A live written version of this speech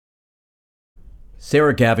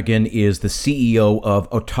Sarah Gavigan is the CEO of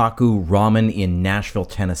Otaku Ramen in Nashville,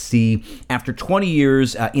 Tennessee. After 20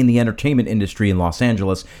 years in the entertainment industry in Los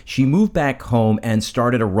Angeles, she moved back home and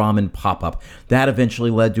started a ramen pop-up. That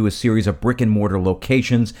eventually led to a series of brick-and-mortar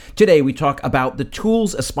locations. Today, we talk about the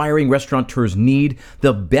tools aspiring restaurateurs need,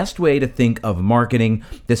 the best way to think of marketing,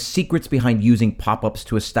 the secrets behind using pop-ups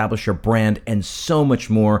to establish your brand, and so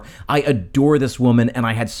much more. I adore this woman, and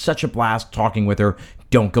I had such a blast talking with her.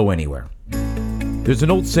 Don't go anywhere. There's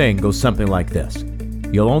an old saying goes something like this.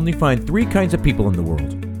 You'll only find three kinds of people in the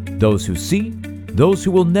world. Those who see, those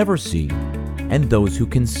who will never see, and those who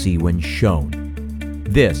can see when shown.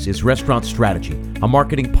 This is Restaurant Strategy, a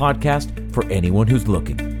marketing podcast for anyone who's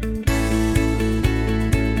looking.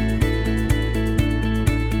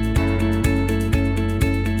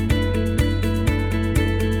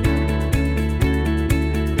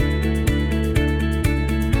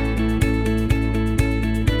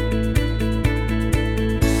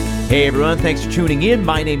 Hey everyone, thanks for tuning in.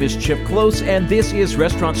 My name is Chip Close, and this is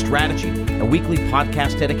Restaurant Strategy, a weekly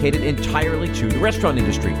podcast dedicated entirely to the restaurant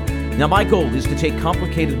industry. Now, my goal is to take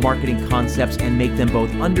complicated marketing concepts and make them both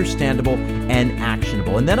understandable and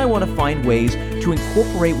actionable. And then I want to find ways to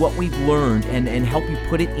incorporate what we've learned and help you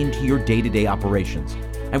put it into your day-to-day operations.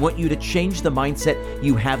 I want you to change the mindset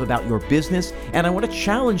you have about your business, and I want to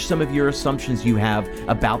challenge some of your assumptions you have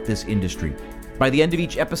about this industry. By the end of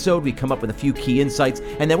each episode, we come up with a few key insights,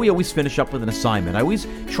 and then we always finish up with an assignment. I always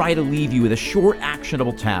try to leave you with a short,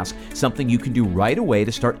 actionable task, something you can do right away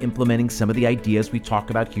to start implementing some of the ideas we talk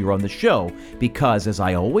about here on the show, because, as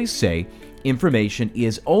I always say, information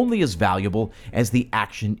is only as valuable as the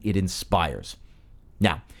action it inspires.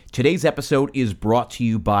 Now, today's episode is brought to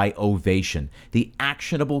you by Ovation, the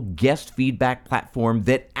actionable guest feedback platform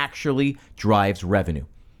that actually drives revenue.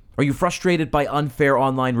 Are you frustrated by unfair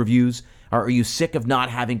online reviews? Are you sick of not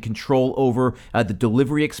having control over the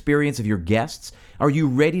delivery experience of your guests? Are you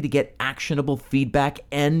ready to get actionable feedback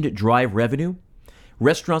and drive revenue?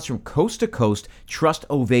 Restaurants from coast to coast trust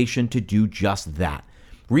Ovation to do just that.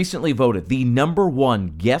 Recently voted the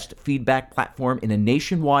 #1 guest feedback platform in a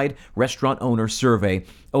nationwide restaurant owner survey,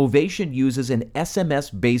 Ovation uses an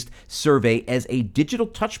SMS-based survey as a digital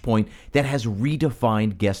touchpoint that has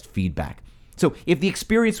redefined guest feedback. So if the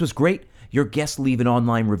experience was great, your guests leave an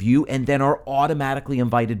online review and then are automatically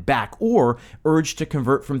invited back or urged to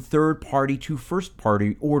convert from third-party to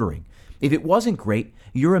first-party ordering. If it wasn't great,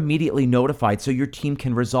 you're immediately notified so your team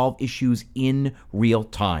can resolve issues in real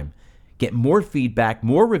time. Get more feedback,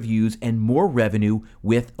 more reviews, and more revenue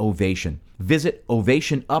with Ovation. Visit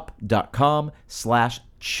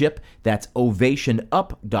ovationup.com/chip. That's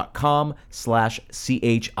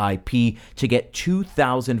ovationup.com/CHIP to get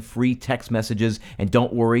 2,000 free text messages. And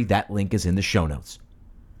don't worry, that link is in the show notes.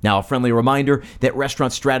 Now, a friendly reminder that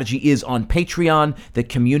Restaurant Strategy is on Patreon. The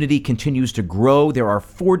community continues to grow. There are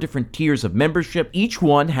 4 different tiers of membership. Each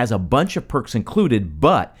one has a bunch of perks included,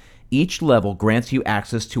 but each level grants you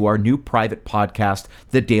access to our new private podcast,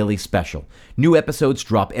 The Daily Special. New episodes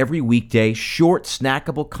drop every weekday, short,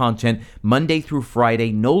 snackable content, Monday through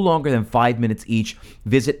Friday, no longer than 5 minutes each.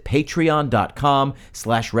 Visit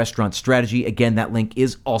patreon.com/restaurant strategy. Again, that link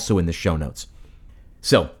is also in the show notes.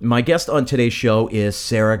 So, my guest on today's show is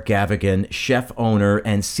Sarah Gavigan, chef owner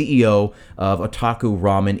and CEO of Otaku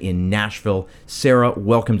Ramen in Nashville. Sarah,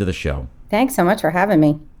 welcome to the show. Thanks so much for having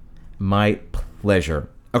me. My pleasure.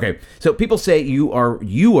 Okay, so people say you are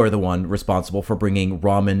the one responsible for bringing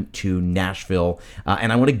ramen to Nashville,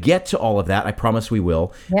 and I want to get to all of that. I promise we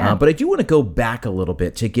will. Yeah. But I do want to go back a little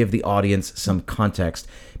bit to give the audience some context,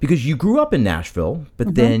 because you grew up in Nashville,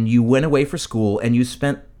 but then you went away for school and you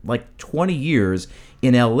spent like 20 years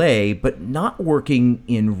in LA, but not working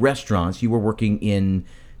in restaurants. You were working in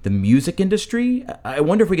the music industry. I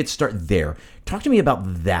wonder if we could start there. Talk to me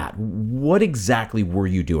about that. What exactly were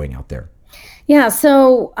you doing out there? Yeah,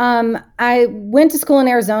 so I went to school in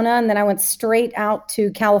Arizona, and then I went straight out to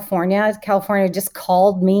California. California just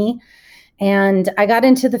called me, and I got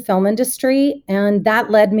into the film industry, and that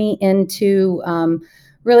led me into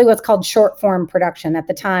really what's called short form production. At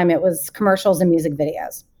the time, it was commercials and music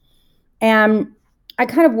videos. And I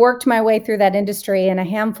kind of worked my way through that industry in a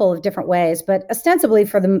handful of different ways, but ostensibly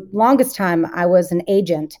for the longest time, I was an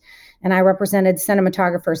agent, and I represented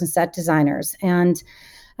cinematographers and set designers. And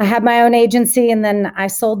I had my own agency, and then I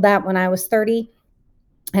sold that when I was 30,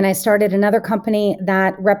 and I started another company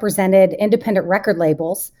that represented independent record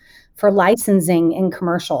labels for licensing in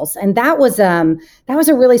commercials. And that was a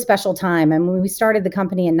really special time. And when we started the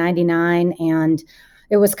company in 99, and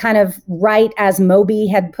it was kind of right as Moby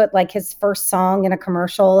had put like his first song in a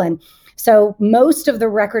commercial. And So most of the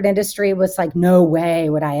record industry was like, no way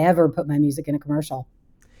would I ever put my music in a commercial.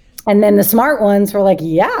 And then the smart ones were like,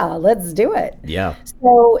 yeah, let's do it. Yeah.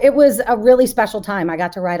 So it was a really special time. I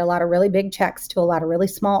got to write a lot of really big checks to a lot of really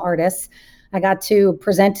small artists. I got to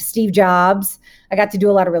present to Steve Jobs. I got to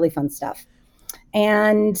do a lot of really fun stuff.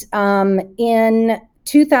 And in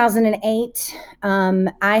 2008,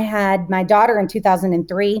 I had my daughter in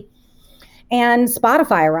 2003, and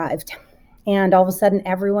Spotify arrived. And all of a sudden,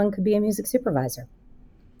 everyone could be a music supervisor.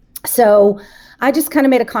 So I just kind of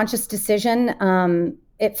made a conscious decision.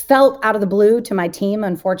 It felt out of the blue to my team,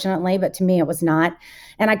 unfortunately, but to me it was not.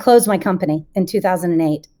 And I closed my company in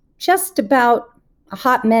 2008, just about a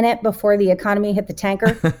hot minute before the economy hit the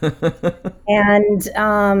tanker.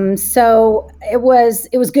 And so it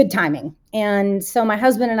was good timing. And so my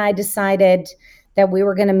husband and I decided that we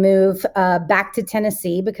were going to move back to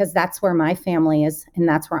Tennessee because that's where my family is and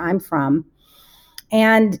that's where I'm from.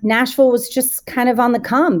 And Nashville was just kind of on the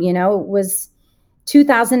come. It was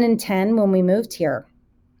 2010 when we moved here.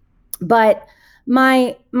 But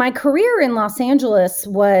my career in Los Angeles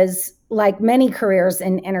was like many careers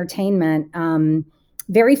in entertainment,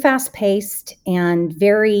 very fast paced and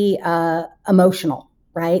very emotional,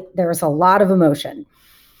 right? There was a lot of emotion.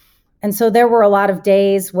 And so there were a lot of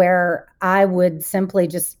days where I would simply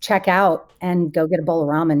just check out and go get a bowl of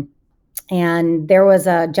ramen. And there was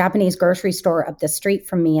a Japanese grocery store up the street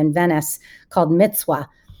from me in Venice called Mitsuwa.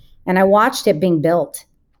 And I watched it being built.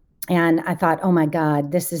 And I thought, oh my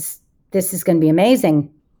God, this is going to be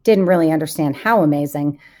amazing. Didn't really understand how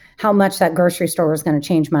amazing, how much that grocery store was going to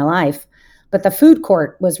change my life. But the food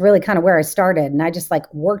court was really kind of where I started. And I just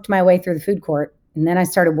worked my way through the food court. And then I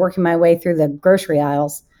started working my way through the grocery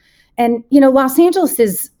aisles. And, Los Angeles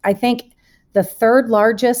is, I think, the third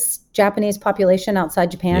largest Japanese population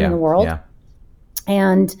outside Japan in the world. Yeah.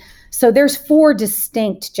 And so there's 4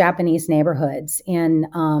 distinct Japanese neighborhoods in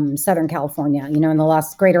Southern California, in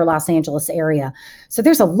the greater Los Angeles area. So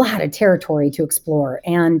there's a lot of territory to explore.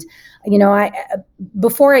 And,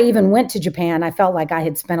 before I even went to Japan, I felt like I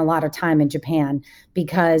had spent a lot of time in Japan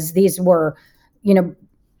because these were,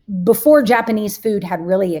 before Japanese food had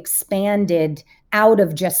really expanded out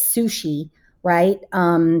of just sushi, right?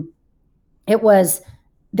 There was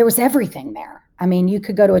everything there. I mean, you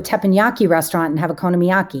could go to a teppanyaki restaurant and have a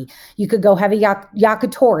konomiyaki. You could go have a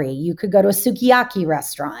yakitori. You could go to a sukiyaki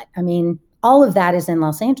restaurant. I mean, all of that is in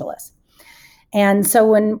Los Angeles. And so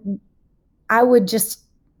when I would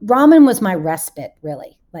ramen was my respite,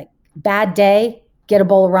 really. Like, bad day, get a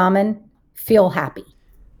bowl of ramen, feel happy.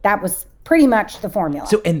 That was pretty much the formula.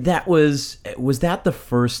 So, and was that the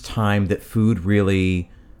first time that food really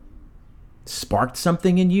sparked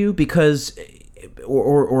something in you? Because,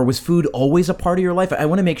 or was food always a part of your life? I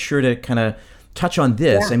want to make sure to kind of touch on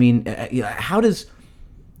this. Yeah. I mean, how does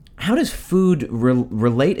food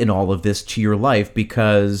relate in all of this to your life?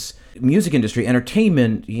 Because music industry,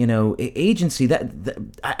 entertainment, agency, that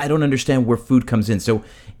I don't understand where food comes in. So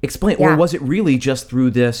explain, or was it really just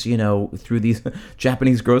through this, through these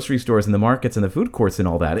Japanese grocery stores and the markets and the food courts and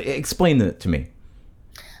all that? Explain that to me.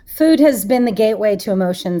 Food has been the gateway to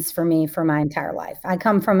emotions for me for my entire life. I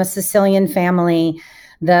come from a Sicilian family.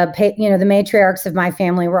 The matriarchs of my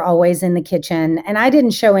family were always in the kitchen, and I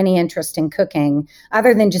didn't show any interest in cooking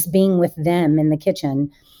other than just being with them in the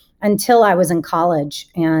kitchen until I was in college.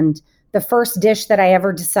 And the first dish that I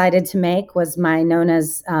ever decided to make was my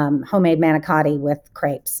Nona's homemade manicotti with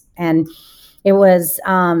crepes. And it was,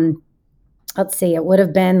 it would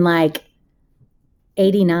have been like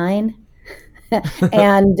 89.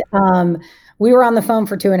 And we were on the phone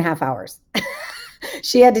for 2.5 hours.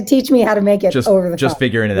 She had to teach me how to make it over the phone. Just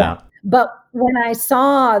figuring it out. But when I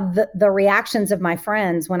saw the reactions of my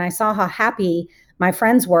friends, when I saw how happy my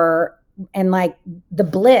friends were and like the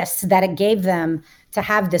bliss that it gave them to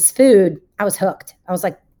have this food, I was hooked. I was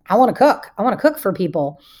like, I want to cook. I want to cook for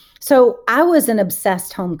people. So I was an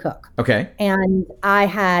obsessed home cook. Okay. And I've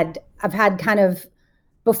had kind of,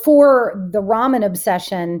 before the ramen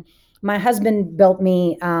obsession, my husband built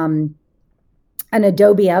me an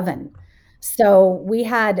Adobe oven. So we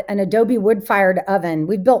had an Adobe wood-fired oven.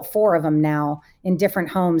 We've built 4 of them now in different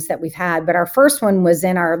homes that we've had. But our first one was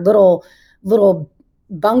in our little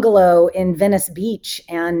bungalow in Venice Beach.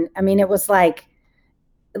 And I mean, it was like,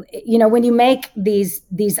 when you make these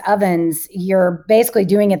ovens, you're basically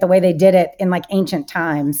doing it the way they did it in like ancient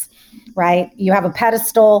times, right? You have a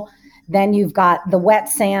pedestal Then you've got the wet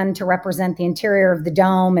sand to represent the interior of the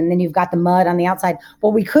dome. And then you've got the mud on the outside.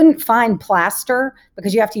 Well, we couldn't find plaster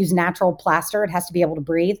because you have to use natural plaster. It has to be able to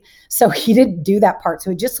breathe. So he didn't do that part.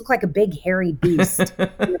 So it just looked like a big hairy beast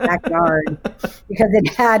in the backyard because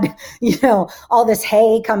it had, all this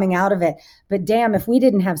hay coming out of it. But damn, if we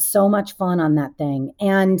didn't have so much fun on that thing.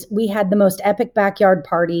 And we had the most epic backyard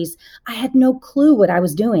parties. I had no clue what I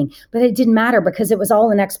was doing, but it didn't matter because it was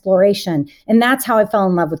all an exploration. And that's how I fell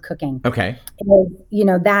in love with cooking. Okay.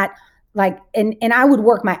 And I would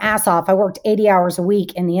work my ass off. I worked 80 hours a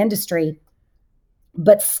week in the industry,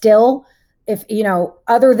 but still, if,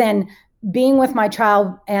 other than being with my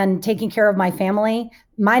child and taking care of my family,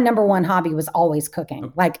 my number one hobby was always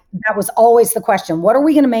cooking. Like that was always the question. What are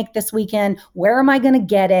we going to make this weekend? Where am I going to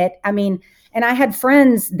get it? I mean, and I had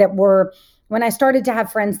friends when I started to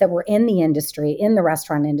have friends that were in the industry, in the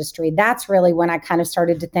restaurant industry, that's really when I kind of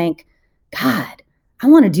started to think, God, I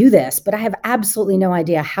want to do this, but I have absolutely no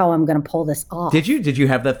idea how I'm going to pull this off. Did you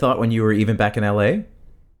have that thought when you were even back in LA?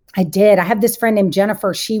 I did. I have this friend named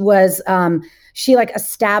Jennifer. She was, she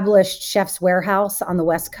established Chef's Warehouse on the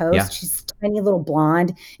West Coast. Yeah. She's a tiny little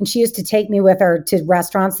blonde. And she used to take me with her to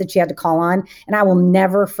restaurants that she had to call on. And I will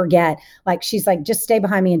never forget, she's like, just stay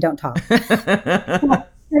behind me and don't talk.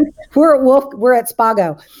 We're at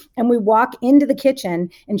Spago and we walk into the kitchen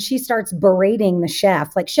and she starts berating the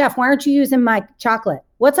chef. Like, chef, why aren't you using my chocolate?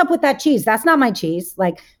 What's up with that cheese? That's not my cheese.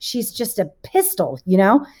 She's just a pistol,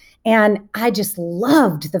 And I just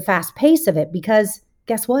loved the fast pace of it because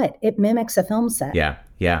guess what? It mimics a film set. Yeah.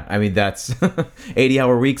 Yeah. I mean, that's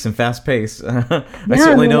 80-hour weeks and fast pace. I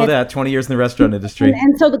certainly know that 20 years in the restaurant industry.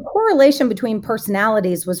 And so the correlation between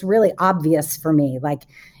personalities was really obvious for me.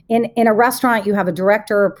 In a restaurant, you have a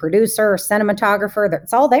director, a producer, a cinematographer.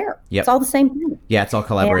 It's all there. Yep. It's all the same thing. Yeah, it's all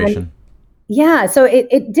collaboration. So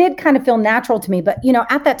it did kind of feel natural to me. But,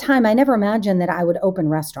 at that time, I never imagined that I would open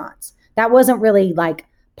restaurants. That wasn't really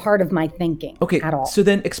part of my thinking at all. So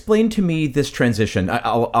then explain to me this transition.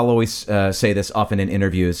 I'll always say this often in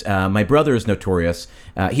interviews. My brother is notorious.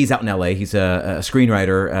 He's out in LA. He's a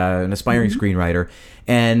screenwriter, an aspiring screenwriter.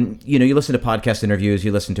 And, you listen to podcast interviews,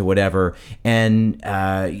 you listen to whatever, and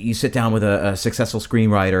you sit down with a successful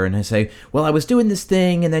screenwriter and I say, well, I was doing this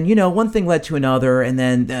thing and then, one thing led to another. And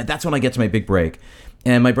then that's when I get to my big break.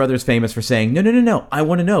 And my brother's famous for saying, no. I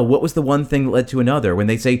want to know what was the one thing that led to another. When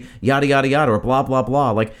they say yada, yada, yada, or blah, blah,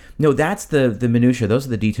 blah. No, that's the minutia. Those are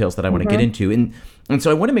the details that I want to get into. And so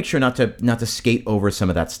I want to make sure not to skate over some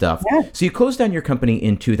of that stuff. Yeah. So you closed down your company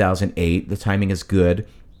in 2008. The timing is good.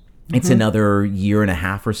 It's another year and a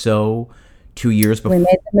half or so, 2 years before. We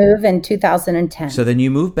made the move in 2010. So then you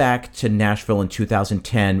moved back to Nashville in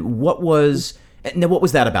 2010. What was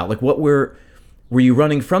that about? Were you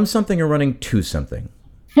running from something or running to something?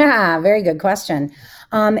 Yeah, very good question.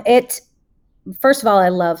 First of all, I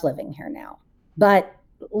love living here now, but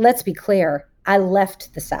let's be clear. I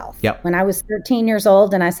left the South when I was 13 years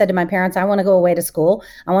old. And I said to my parents, I want to go away to school.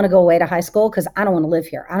 I want to go away to high school because I don't want to live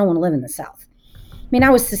here. I don't want to live in the South. I mean, I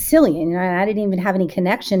was Sicilian and I didn't even have any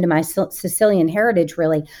connection to my Sicilian heritage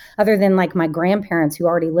really, other than my grandparents who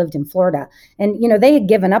already lived in Florida. And, they had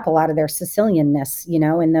given up a lot of their Sicilianness,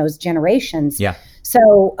 in those generations. Yeah.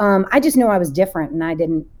 So I just knew I was different and I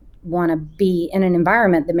didn't want to be in an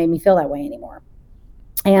environment that made me feel that way anymore.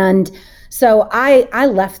 And so I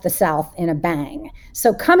left the South in a bang.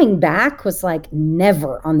 So coming back was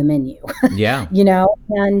never on the menu. Yeah.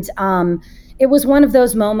 And it was one of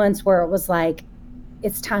those moments where it was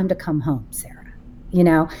it's time to come home, Sarah,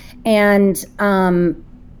 and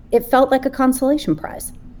it felt like a consolation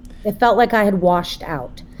prize. It felt like I had washed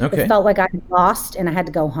out. Okay. It felt like I had lost and I had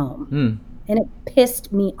to go home. And it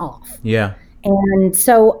pissed me off. Yeah. And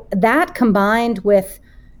so that combined with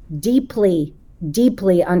deeply,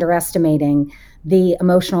 deeply underestimating the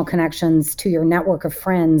emotional connections to your network of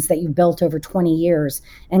friends that you've built over 20 years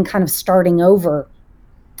and kind of starting over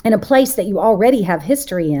in a place that you already have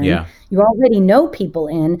history in, you already know people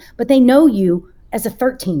in, but they know you as a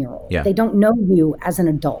 13-year-old. Yeah. They don't know you as an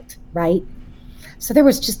adult, right? So there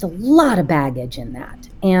was just a lot of baggage in that.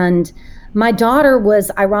 And my daughter was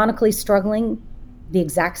ironically struggling the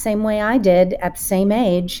exact same way I did at the same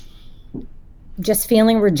age, just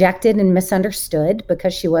feeling rejected and misunderstood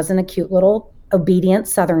because she wasn't a cute little obedient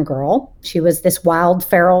Southern girl. She was this wild,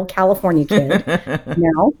 feral California kid,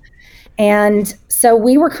 And so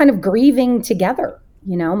we were kind of grieving together.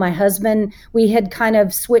 My husband, we had kind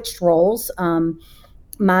of switched roles.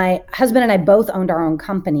 My husband and I both owned our own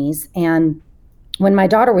companies. And when my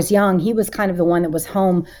daughter was young, he was kind of the one that was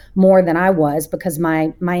home more than I was because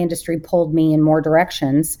my industry pulled me in more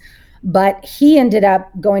directions. But he ended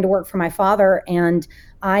up going to work for my father. And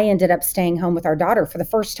I ended up staying home with our daughter for the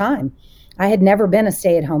first time. I had never been a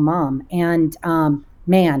stay-at-home mom. And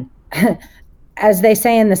man, as they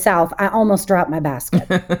say in the South, I almost dropped my basket.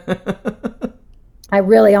 I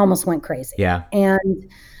really almost went crazy. Yeah. And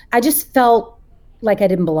I just felt like I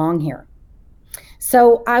didn't belong here.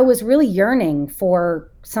 So I was really yearning for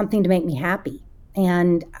something to make me happy.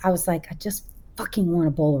 And I was like, I just fucking want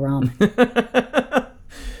a bowl of ramen.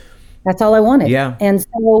 That's all I wanted. Yeah. And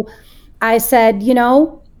so I said,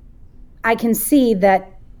 I can see that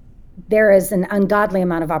there is an ungodly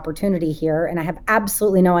amount of opportunity here, and I have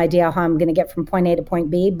absolutely no idea how I'm going to get from point A to point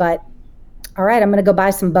B, but all right, I'm going to go buy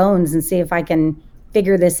some bones and see if I can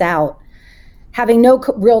figure this out. Having no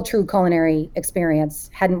real true culinary experience,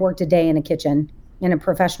 hadn't worked a day in a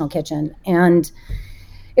professional kitchen. And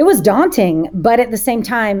it was daunting, but at the same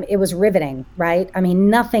time, it was riveting, right? I mean,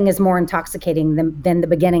 nothing is more intoxicating than the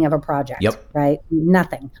beginning of a project, right?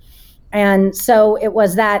 Nothing. And so it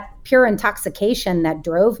was that pure intoxication that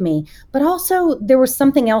drove me, but also there was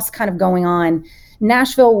something else kind of going on.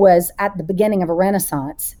 Nashville was at the beginning of a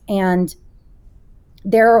renaissance, and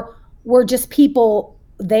there were just people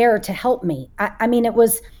there to help me. I mean, it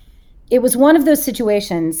was one of those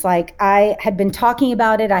situations, like I had been talking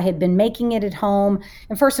about it, I had been making it at home.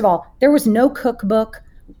 And first of all, there was no cookbook.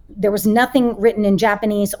 There was nothing written in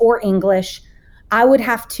Japanese or English. I would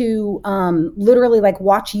have to literally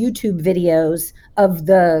watch YouTube videos of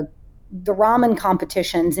the ramen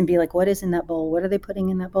competitions and be like, what is in that bowl? What are they putting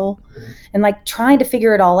in that bowl? And trying to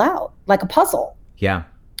figure it all out like a puzzle. Yeah.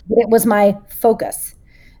 But it was my focus.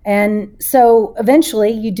 And so eventually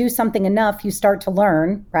you do something enough, you start to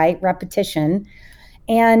learn, right? Repetition.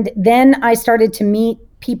 And then I started to meet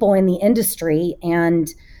people in the industry,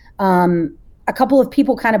 and a couple of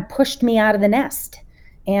people kind of pushed me out of the nest.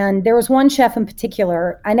 And there was one chef in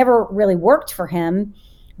particular, I never really worked for him,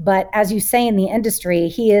 but as you say in the industry,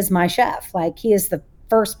 he is my chef. He is the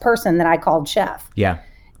first person that I called chef. Yeah.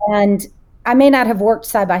 And I may not have worked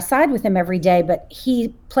side by side with him every day, but he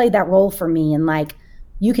played that role for me, and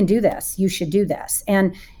you can do this, you should do this.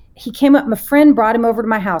 And he came up, my friend brought him over to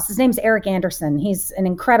my house. His name's Eric Anderson. He's an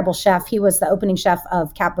incredible chef. He was the opening chef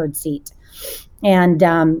of Catbird Seat and,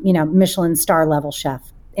 Michelin star level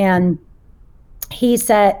chef. And he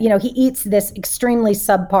said, he eats this extremely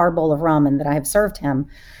subpar bowl of ramen that I have served him.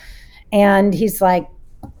 And he's like,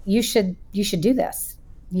 you should do this.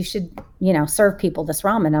 You should, serve people this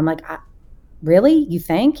ramen. I'm like, really? You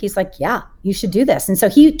think? He's like, yeah, you should do this. And so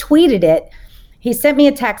he tweeted it. He sent me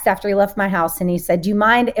a text after he left my house, and he said, do you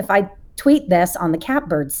mind if I tweet this on the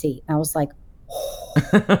Catbird Seat? And I was like,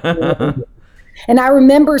 oh. And I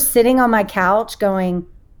remember sitting on my couch going,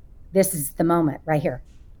 this is the moment right here.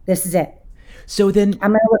 This is it. So then I'm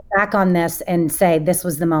going to look back on this and say, this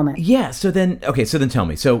was the moment. Yeah. So then tell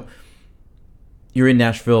me. So you're in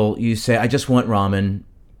Nashville. You say, I just want ramen.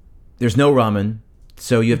 There's no ramen.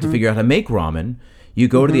 So you have to figure out how to make ramen. You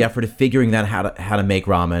go to the effort of figuring out how to make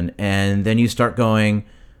ramen. And then you start going,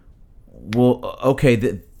 well, okay,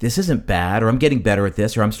 this isn't bad, or I'm getting better at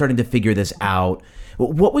this, or I'm starting to figure this out.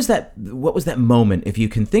 What was that moment, if you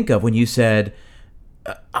can think of, when you said,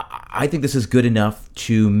 I think this is good enough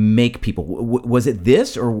to make people? Was it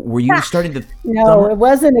this, or were you starting to? No, it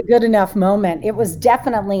wasn't a good enough moment. It was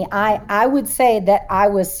definitely, I would say that I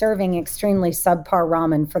was serving extremely subpar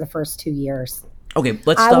ramen for the first 2 years. Okay,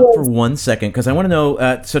 let's stop for 1 second, because I want to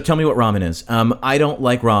know, so tell me what ramen is. I don't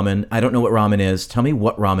like ramen. I don't know what ramen is. Tell me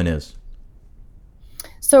what ramen is.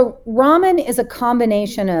 So ramen is a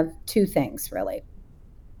combination of two things, really.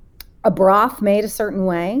 A broth made a certain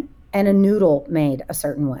way, and a noodle made a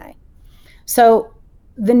certain way. So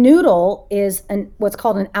the noodle is what's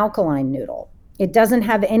called an alkaline noodle. It doesn't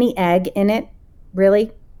have any egg in it,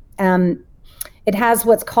 really. It has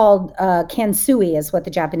what's called kansui, is what the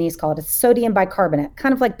Japanese call it. It's sodium bicarbonate,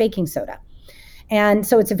 kind of like baking soda. And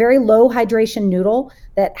so it's a very low hydration noodle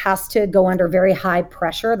that has to go under very high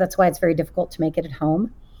pressure. That's why it's very difficult to make it at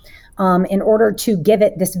home. In order to give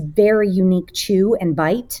it this very unique chew and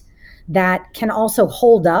bite that can also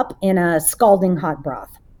hold up in a scalding hot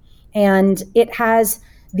broth. And it has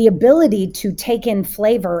the ability to take in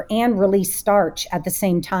flavor and release starch at the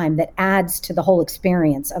same time that adds to the whole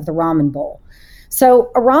experience of the ramen bowl.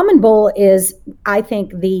 So a ramen bowl is, I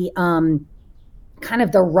think, the kind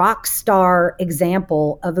of the rock star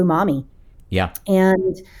example of umami. Yeah.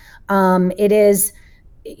 And it is,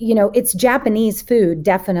 it's Japanese food,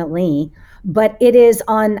 definitely, but it is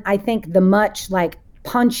on, I think, the much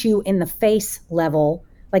punch you in the face level.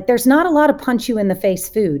 There's not a lot of punch you in the face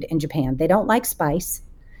food in Japan. They don't like spice.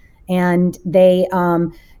 And they,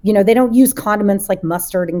 they don't use condiments like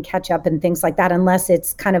mustard and ketchup and things like that unless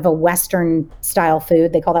it's kind of a Western style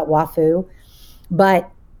food. They call that wafu. But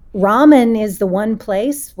ramen is the one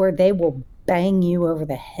place where they will bang you over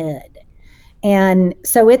the head. And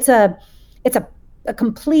so it's a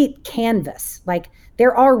complete canvas. Like,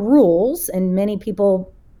 there are rules, and many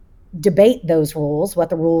people debate those rules, what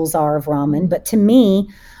the rules are of ramen. But to me,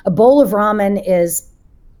 a bowl of ramen is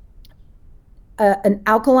an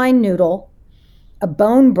alkaline noodle, a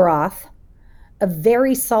bone broth, a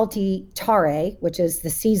very salty tare, which is the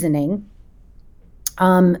seasoning,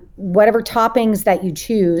 whatever toppings that you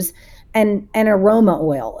choose, and aroma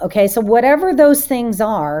oil. Okay, so whatever those things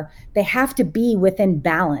are, they have to be within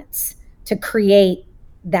balance to create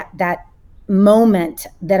that moment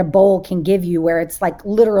that a bowl can give you, where it's like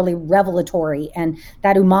literally revelatory, and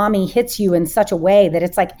that umami hits you in such a way that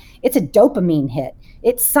it's like it's a dopamine hit.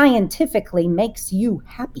 It scientifically makes you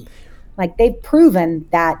happy. Like, they've proven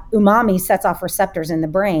that umami sets off receptors in the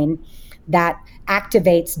brain that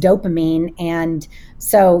activates dopamine. And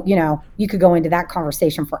so, you could go into that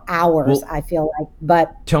conversation for hours, I feel like.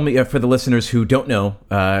 But tell me, for the listeners who don't know,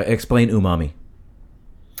 explain umami.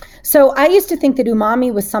 So I used to think that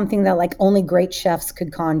umami was something that like only great chefs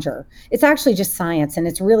could conjure. It's actually just science, and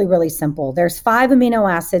it's really, really simple. There's 5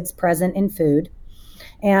 amino acids present in food.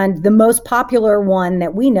 And the most popular one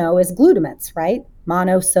that we know is glutamates, right?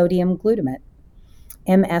 Monosodium glutamate,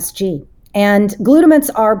 MSG. And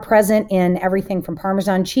glutamates are present in everything from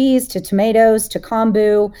Parmesan cheese to tomatoes to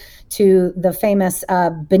kombu to the famous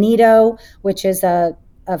bonito, which is a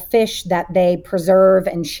fish that they preserve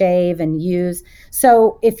and shave and use.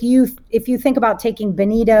 So if you think about taking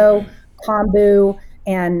bonito, kombu,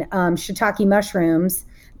 and shiitake mushrooms,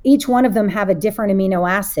 each one of them have a different amino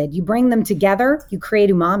acid. You bring them together, you create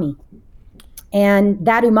umami. And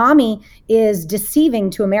that umami is deceiving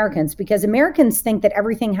to Americans, because Americans think that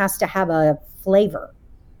everything has to have a flavor.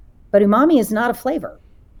 But umami is not a flavor.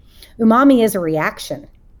 Umami is a reaction.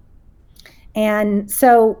 And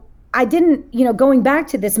so I didn't, going back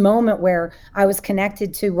to this moment where I was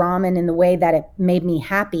connected to ramen in the way that it made me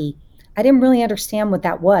happy, I didn't really understand what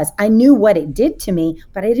that was. I knew what it did to me,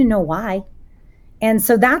 but I didn't know why. And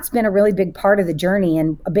so that's been a really big part of the journey,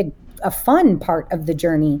 and a fun part of the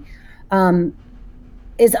journey,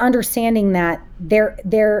 is understanding that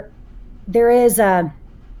there's a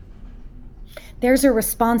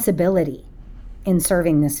responsibility in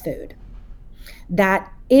serving this food.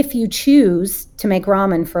 That if you choose to make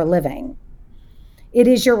ramen for a living, it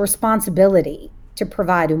is your responsibility to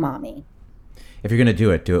provide umami. If you're going to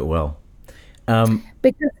do it well.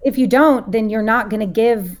 Because if you don't, then you're not going to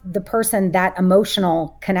give the person that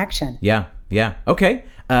emotional connection. Yeah. Okay.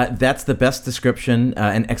 That's the best description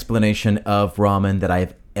and explanation of ramen that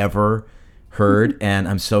I've ever heard, and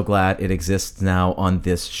I'm so glad it exists now on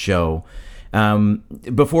this show.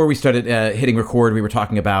 Before we started hitting record, we were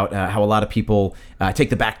talking about how a lot of people take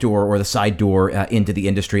the back door or the side door into the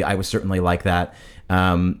industry. I was certainly like that.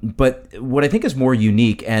 But what I think is more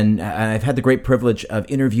unique, and I've had the great privilege of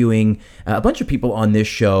interviewing a bunch of people on this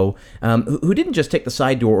show who didn't just take the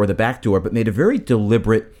side door or the back door, but made a very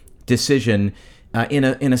deliberate decision in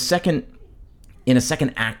a second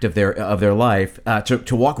act of their life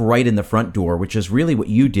to walk right in the front door, which is really what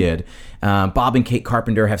you did. Bob and Kate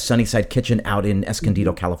Carpenter have Sunnyside Kitchen out in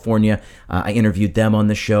Escondido, California. I interviewed them on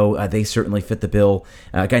the show. They certainly fit the bill.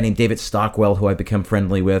 A guy named David Stockwell, who I've become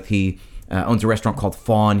friendly with, he owns a restaurant called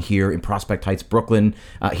Fawn here in Prospect Heights, Brooklyn.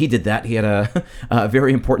 He did that. He had a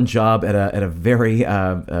very important job at a very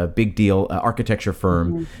big deal architecture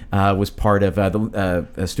firm. Was part of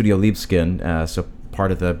the Studio Liebskin, so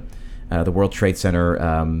part of the World Trade Center,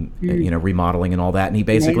 remodeling and all that. And he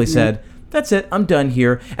basically said, "That's it. I'm done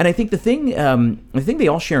here." And I think the thing they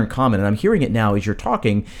all share in common, and I'm hearing it now as you're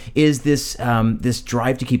talking, is this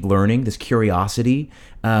drive to keep learning, this curiosity,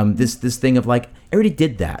 this thing of like, I already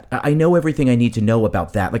did that. I know everything I need to know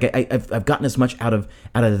about that. Like I've gotten as much out of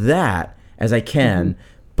that as I can.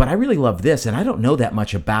 But I really love this, and I don't know that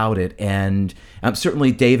much about it. And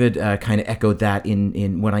certainly David kind of echoed that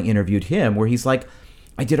in when I interviewed him, where he's like,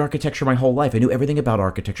 I did architecture my whole life. I knew everything about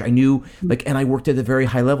architecture. I knew, and I worked at a very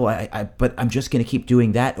high level. But I'm just going to keep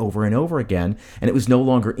doing that over and over again. And it was no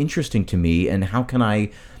longer interesting to me. And how can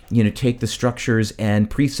I, take the structures and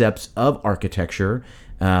precepts of architecture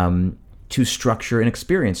to structure an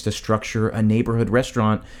experience, to structure a neighborhood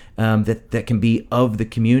restaurant that can be of the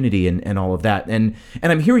community and all of that. And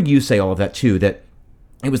I'm hearing you say all of that too, that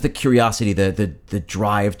it was the curiosity, the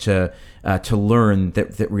drive to learn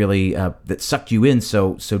that really that sucked you in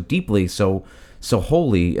so deeply, so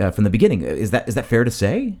wholly from the beginning. Is that fair to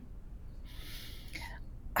say?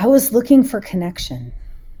 I was looking for connection.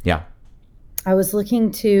 Yeah. I was looking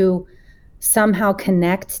to somehow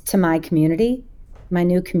connect to my community, my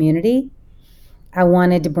new community. I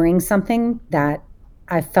wanted to bring something that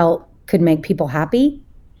I felt could make people happy.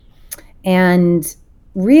 And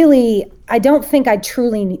really, I don't think I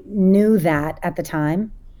truly knew that at the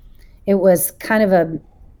time. It was kind of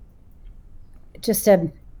just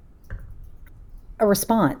a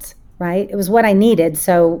response, right? It was what I needed.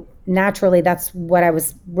 So naturally, that's what I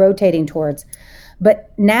was rotating towards.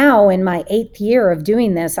 But now in my 8th year of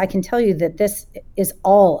doing this, I can tell you that this is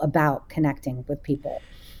all about connecting with people.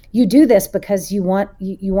 You do this because you want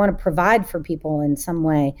to provide for people in some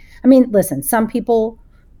way. I mean, listen, some people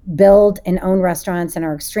build and own restaurants and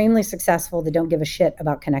are extremely successful that don't give a shit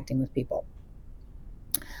about connecting with people.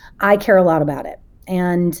 I care a lot about it.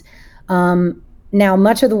 And now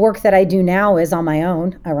much of the work that I do now is on my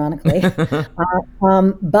own, ironically.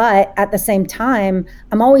 But at the same time,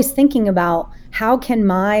 I'm always thinking about how can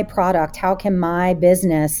my product, how can my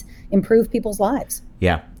business improve people's lives?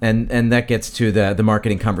 Yeah, and that gets to the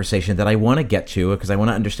marketing conversation that I want to get to, because I want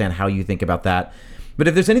to understand how you think about that. But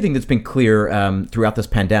if there's anything that's been clear throughout this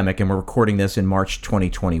pandemic, and we're recording this in March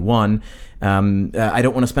 2021, I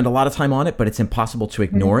don't want to spend a lot of time on it, but it's impossible to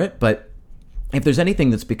ignore it. But if there's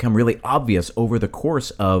anything that's become really obvious over the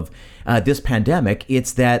course of this pandemic,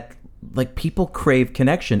 it's that like people crave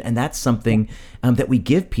connection, and that's something that we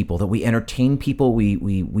give people, that we entertain people,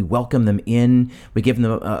 we welcome them in, we give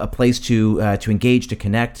them a place to engage, to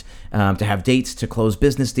connect, to have dates, to close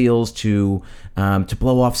business deals, to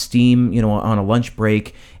blow off steam, on a lunch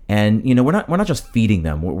break. And we're not just feeding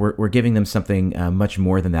them; we're giving them something much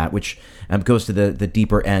more than that, which goes to the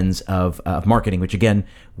deeper ends of marketing, which again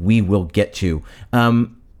we will get to.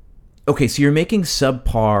 Okay, so you're making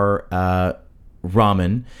subpar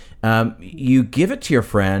ramen. You give it to your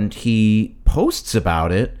friend. He posts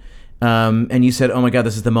about it, and you said, "Oh my God,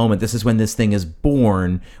 this is the moment. This is when this thing is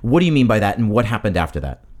born." What do you mean by that, and what happened after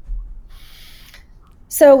that?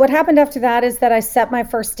 So what happened after that is that I set my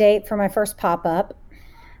first date for my first pop-up.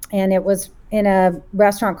 And it was in a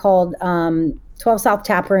restaurant called 12 South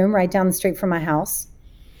Tap Room right down the street from my house.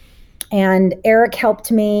 And Eric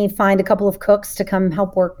helped me find a couple of cooks to come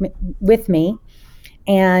help work with me.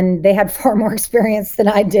 And they had far more experience than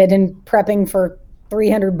I did in prepping for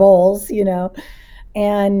 300 bowls,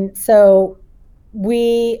 And so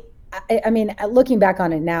I mean, looking back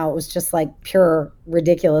on it now, it was just like pure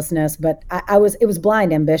ridiculousness, but it was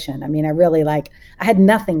blind ambition. I mean, I had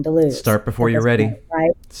nothing to lose. Start before you're ready. Point,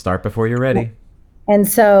 right? Start before you're ready. And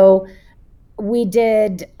so we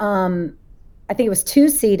did, I think it was 2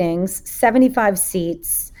 seatings, 75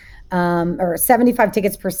 seats, or 75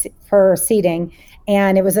 tickets per seating.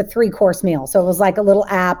 And it was a 3-course meal. So it was like a little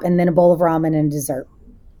app and then a bowl of ramen and dessert.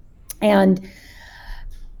 And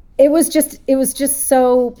it was just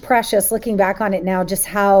so precious looking back on it now, just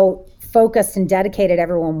how focused and dedicated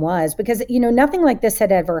everyone was, because, nothing like this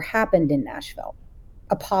had ever happened in Nashville.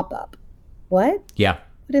 A pop-up. What? Yeah.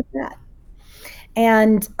 What is that?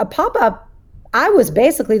 And a pop-up, I was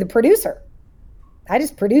basically the producer. I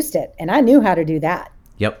just produced it, and I knew how to do that.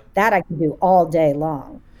 Yep. That I could do all day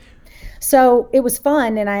long. So it was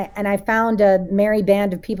fun, and I found a merry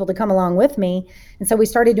band of people to come along with me. And so we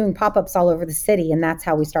started doing pop-ups all over the city, and that's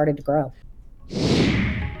how we started to grow.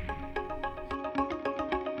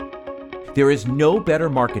 There is no better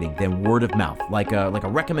marketing than word of mouth, like a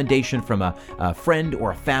recommendation from a friend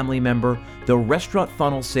or a family member. The restaurant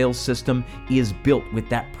funnel sales system is built with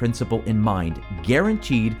that principle in mind,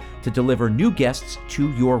 guaranteed to deliver new guests to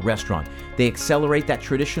your restaurant. They accelerate that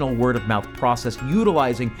traditional word of mouth process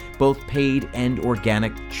utilizing both paid and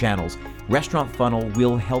organic channels. Restaurant Funnel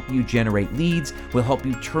will help you generate leads, will help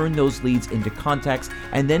you turn those leads into contacts,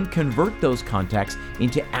 and then convert those contacts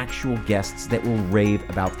into actual guests that will rave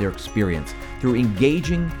about their experience. Through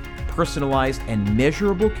engaging, personalized, and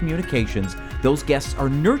measurable communications, those guests are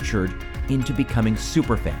nurtured into becoming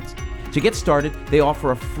superfans. To get started, they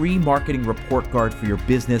offer a free marketing report card for your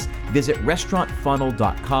business. Visit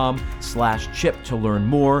restaurantfunnel.com/chip to learn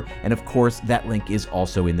more. And of course, that link is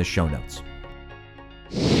also in the show notes.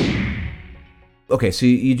 Okay, so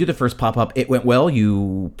you do the first pop-up. It went well.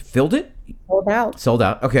 You filled it? Sold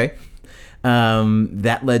out. Okay.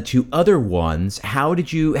 That led to other ones. How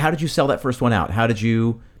did you sell that first one out? How'd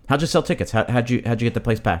you sell tickets? How'd you get the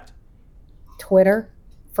place packed? Twitter,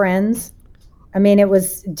 friends. I mean, it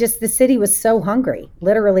was just, the city was so hungry,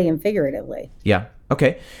 literally and figuratively. Yeah.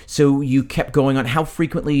 Okay. So you kept going on. How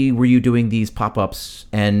frequently were you doing these pop-ups,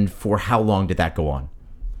 and for how long did that go on?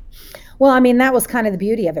 Well, I mean, that was kind of the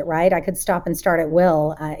beauty of it, right? I could stop and start at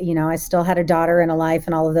will. I still had a daughter and a life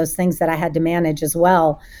and all of those things that I had to manage as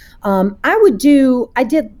well. I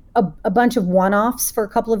did a bunch of one-offs for a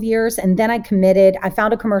couple of years, and then I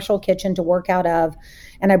found a commercial kitchen to work out of,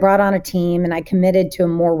 and I brought on a team, and I committed to a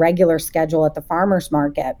more regular schedule at the farmer's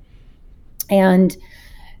market. And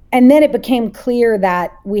then it became clear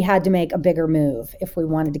that we had to make a bigger move if we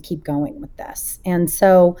wanted to keep going with this. And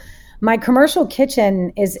so my commercial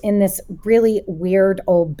kitchen is in this really weird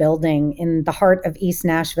old building in the heart of East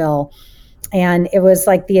Nashville. And it was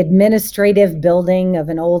like the administrative building of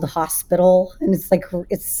an old hospital. And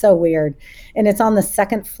it's so weird. And it's on the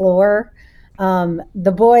second floor.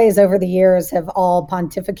 The boys over the years have all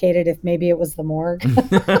pontificated if maybe it was the morgue.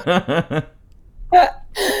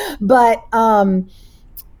 But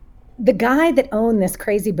the guy that owned this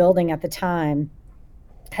crazy building at the time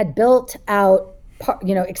had built out,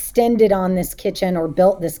 extended on this kitchen or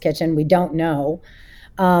built this kitchen. We don't know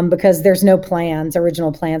because there's no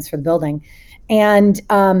original plans for the building. And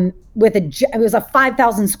it was a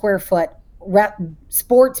 5,000 square foot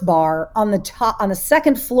sports bar on the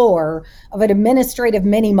second floor of an administrative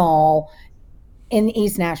mini mall in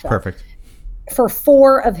East Nashville. Perfect. For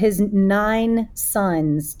 4 of his 9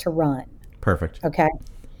 sons to run. Perfect. Okay.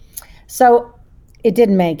 So it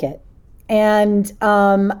didn't make it. And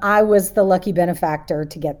I was the lucky benefactor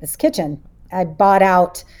to get this kitchen. I bought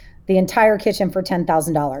out the entire kitchen for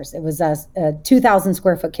 $10,000. It was a 2,000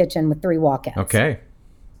 square foot kitchen with 3 walk-ins. Okay.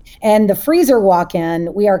 And the freezer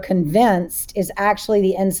walk-in, we are convinced, is actually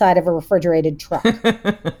the inside of a refrigerated truck.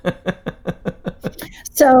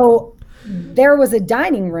 So there was a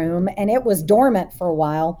dining room, and it was dormant for a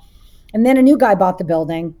while. And then a new guy bought the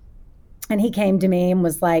building, and he came to me and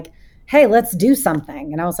was like, hey, let's do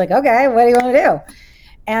something. And I was like, okay, what do you want to do?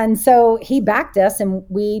 And so he backed us, and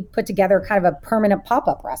we put together kind of a permanent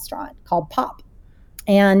pop-up restaurant called Pop.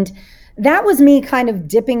 And that was me kind of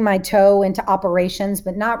dipping my toe into operations,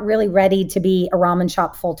 but not really ready to be a ramen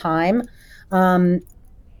shop full time.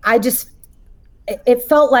 It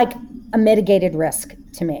felt like a mitigated risk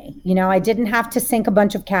to me. I didn't have to sink a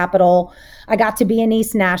bunch of capital. I got to be in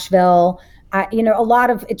East Nashville.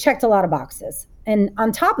 It checked a lot of boxes. And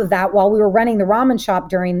on top of that, while we were running the ramen shop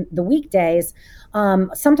during the weekdays,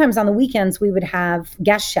 sometimes on the weekends, we would have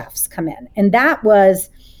guest chefs come in. And that was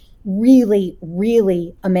really,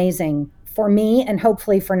 really amazing for me and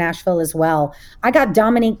hopefully for Nashville as well. I got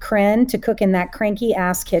Dominique Crenn to cook in that cranky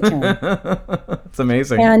ass kitchen. It's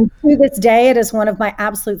amazing. And to this day, it is one of my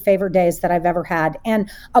absolute favorite days that I've ever had. And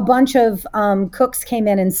a bunch of cooks came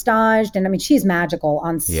in and staged. And I mean, she's magical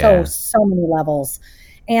on so many levels.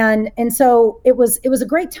 And so it was a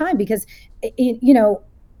great time because,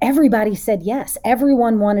 everybody said yes.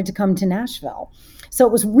 Everyone wanted to come to Nashville. So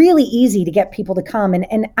it was really easy to get people to come.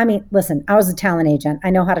 And I mean, listen, I was a talent agent. I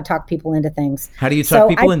know how to talk people into things. How do you talk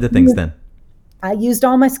people into things then? I used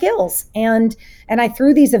all my skills and I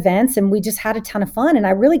threw these events and we just had a ton of fun. And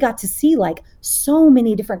I really got to see like so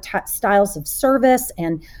many different styles of service.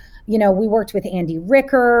 And, we worked with Andy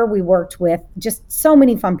Ricker. We worked with just so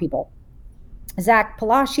many fun people. Zach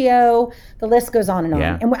Palacio, the list goes on and on.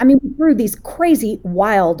 Yeah. And I mean, we threw these crazy,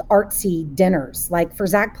 wild, artsy dinners. Like for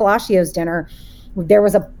Zach Palacio's dinner, there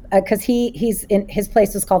was because his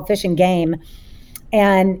place was called Fish and Game,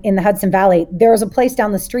 and in the Hudson Valley, there was a place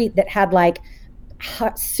down the street that had like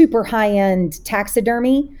super high-end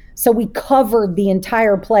taxidermy. So we covered the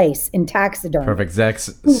entire place in taxidermy. Perfect.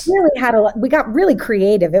 We got really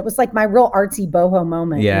creative. It was like my real artsy boho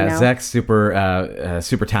moment. Yeah, Zach's super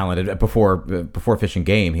talented. Before Fish and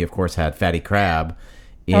Game, he of course had Fatty Crab.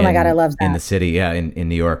 Oh my God, I love that. In the city, in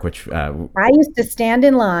New York, which... I used to stand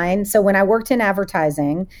in line. So when I worked in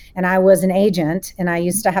advertising and I was an agent and I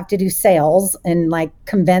used to have to do sales and like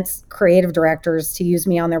convince creative directors to use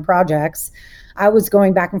me on their projects, I was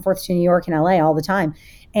going back and forth to New York and LA all the time.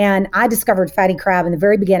 And I discovered Fatty Crab in the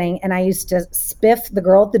very beginning, and I used to spiff the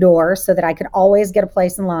girl at the door so that I could always get a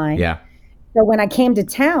place in line. Yeah. So when I came to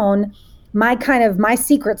town, my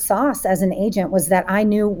secret sauce as an agent was that I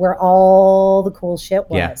knew where all the cool shit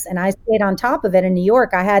was. Yeah. And I stayed on top of it in New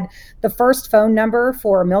York. I had the first phone number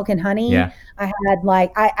for Milk and Honey. Yeah. I had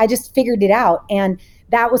I just figured it out. And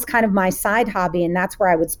that was kind of my side hobby. And that's where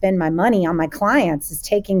I would spend my money on my clients, is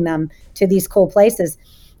taking them to these cool places.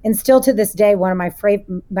 And still to this day, one of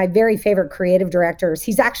my very favorite creative directors,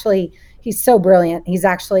 he's so brilliant. He's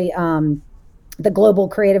actually the global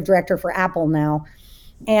creative director for Apple now.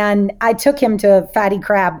 And I took him to Fatty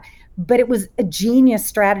Crab, but it was a genius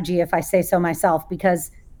strategy, if I say so myself, because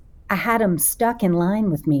I had him stuck in line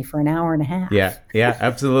with me for an hour and a half. Yeah,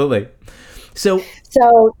 absolutely. So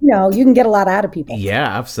you can get a lot out of people.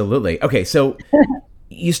 yeah, absolutely. Okay, so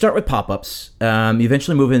you start with pop-ups. You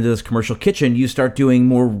eventually move into this commercial kitchen. You start doing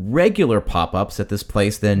more regular pop-ups at this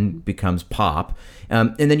place, then becomes Pop.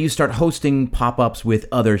 And then you start hosting pop-ups with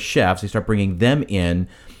other chefs. You start bringing them in.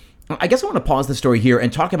 I guess I want to pause the story here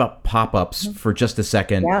and talk about pop-ups for just a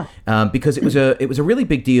second, because it was a really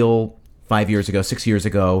big deal 5 years ago, 6 years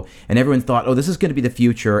ago, and everyone thought, oh, this is going to be the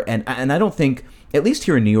future. And I don't think, at least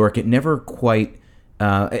here in New York, it never quite.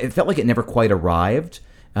 It felt like it never quite arrived.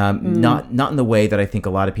 Not in the way that I think a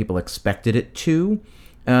lot of people expected it to.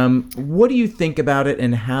 What do you think about it,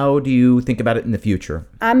 and how do you think about it in the future?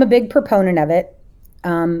 I'm a big proponent of it.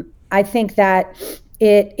 I think that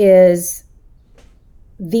it is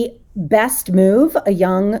the best move a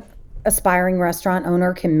young aspiring restaurant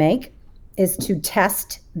owner can make is to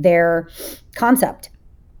test their concept.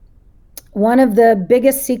 One of the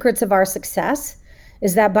biggest secrets of our success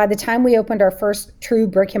is that by the time we opened our first true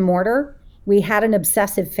brick and mortar, we had an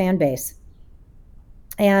obsessive fan base.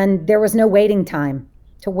 And there was no waiting time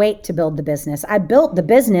to wait to build the business. I built the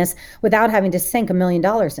business without having to sink $1 million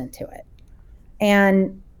into it.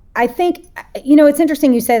 And I think, it's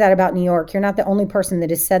interesting you say that about New York. You're not the only person that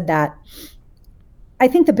has said that. I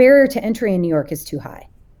think the barrier to entry in New York is too high.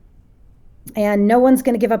 And no one's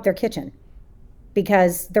going to give up their kitchen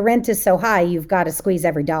because the rent is so high, you've got to squeeze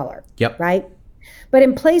every dollar. Yep. Right? But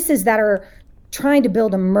in places that are trying to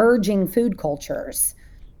build emerging food cultures,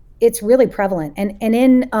 it's really prevalent. And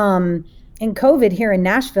in COVID here in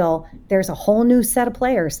Nashville, there's a whole new set of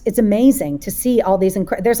players. It's amazing to see all these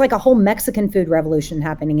there's like a whole Mexican food revolution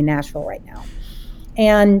happening in Nashville right now.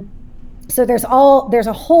 And so there's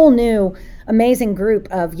a whole new amazing group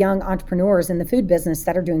of young entrepreneurs in the food business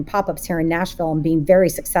that are doing pop-ups here in Nashville and being very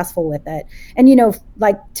successful with it. And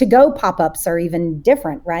like to-go pop-ups are even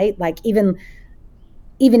different, right? Like even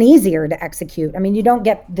easier to execute. I mean, you don't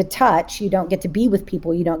get the touch, you don't get to be with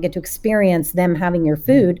people, you don't get to experience them having your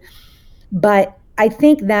food. But I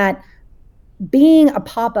think that being a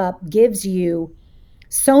pop-up gives you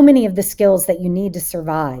so many of the skills that you need to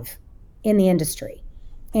survive in the industry.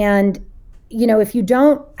 And, if you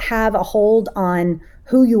don't have a hold on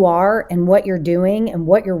who you are and what you're doing and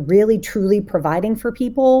what you're really truly providing for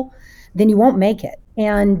people, then you won't make it.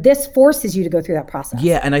 And this forces you to go through that process.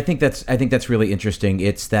 Yeah, and I think that's really interesting.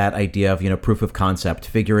 It's that idea of, proof of concept,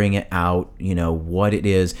 figuring it out, what it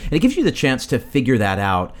is. And it gives you the chance to figure that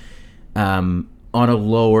out on a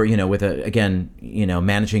lower, with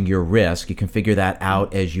managing your risk. You can figure that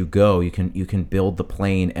out as you go. You can build the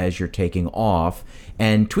plane as you're taking off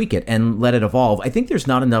and tweak it and let it evolve. I think there's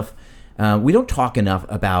not enough. We don't talk enough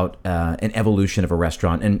about an evolution of a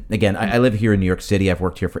restaurant. And again, I live here in New York City. I've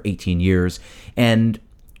worked here for 18 years, and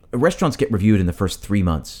restaurants get reviewed in the first 3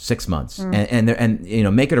 months, 6 months, and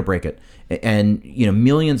make it or break it. And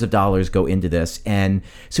millions of dollars go into this, and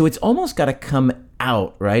so it's almost got to come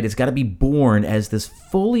out, right? It's got to be born as this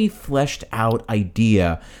fully fleshed out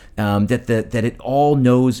idea that it all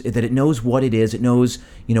knows, that it knows what it is, it knows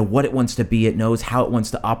what it wants to be, it knows how it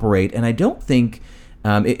wants to operate. And I don't think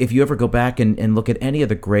if you ever go back and look at any of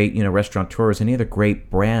the great restaurateurs, any of the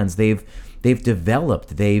great brands, they've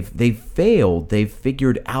developed, they've failed, they've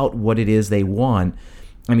figured out what it is they want.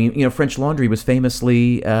 I mean, French Laundry was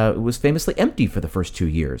famously empty for the first 2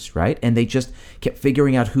 years, right? And they just kept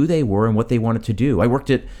figuring out who they were and what they wanted to do. I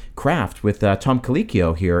worked at Kraft with Tom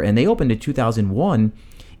Colicchio here, and they opened in 2001,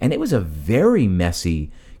 and it was a very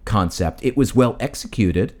messy concept. It was well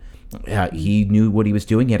executed. He knew what he was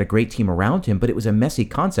doing. He had a great team around him, but it was a messy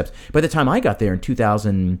concept. By the time I got there in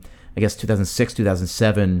 2006,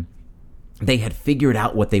 2007, they had figured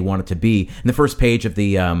out what they wanted to be. And the first page of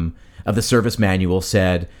the service manual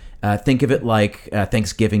said, think of it like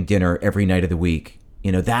Thanksgiving dinner every night of the week.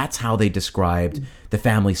 That's how they described the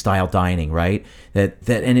family style dining, right? That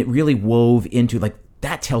and it really wove into, like,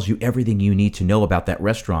 that tells you everything you need to know about that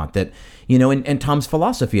restaurant. That, and Tom's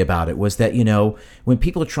philosophy about it was that, when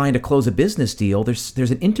people are trying to close a business deal, there's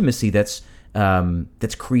an intimacy that's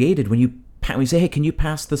created when you say, hey, can you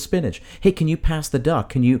pass the spinach? Hey, can you pass the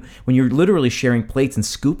duck? When you're literally sharing plates and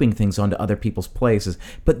scooping things onto other people's places.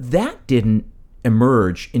 But that didn't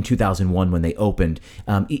emerge in 2001 when they opened.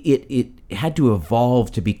 It had to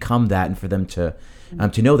evolve to become that, and for them to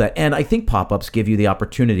know that. And I think pop-ups give you the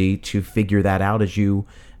opportunity to figure that out as you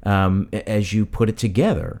put it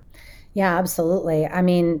together. Yeah, absolutely. I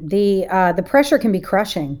mean, the pressure can be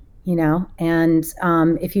crushing, and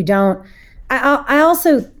if you don't, I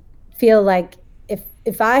also feel like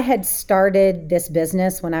if I had started this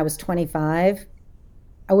business when I was 25,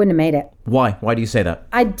 I wouldn't have made it. Why? Why do you say that?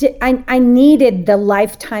 I needed the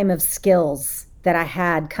lifetime of skills that I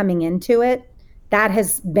had coming into it, that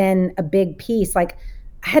has been a big piece. Like,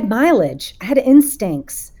 I had mileage, I had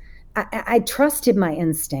instincts. I trusted my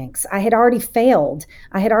instincts. I had already failed.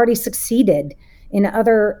 I had already succeeded in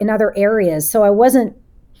other areas. So I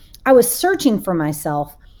was searching for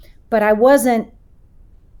myself, but I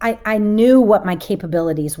knew what my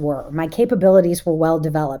capabilities were. My capabilities were well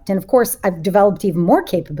developed. And of course, I've developed even more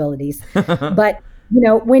capabilities. But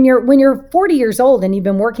when you're 40 years old and you've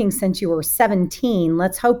been working since you were 17,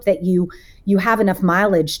 let's hope that you have enough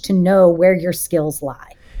mileage to know where your skills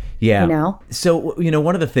lie. Yeah. So,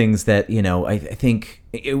 one of the things that, I think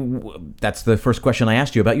that's the first question I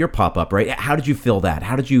asked you about your pop-up, right? How did you fill that?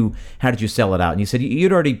 How did you sell it out? And you said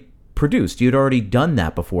you'd already produced, you'd already done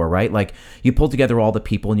that before, right? Like, you pull together all the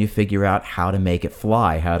people and you figure out how to make it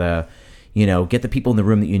fly, how to, get the people in the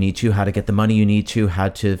room that you need to, how to get the money you need to, how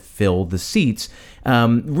to fill the seats.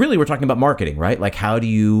 Really, we're talking about marketing, right? Like, how do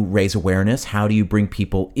you raise awareness? How do you bring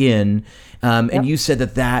people in? And you said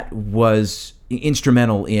that was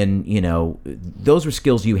instrumental in, those were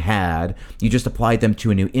skills you had. You just applied them to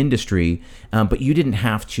a new industry, but you didn't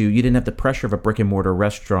have the pressure of a brick and mortar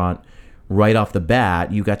restaurant right off the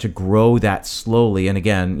bat. You got to grow that slowly, and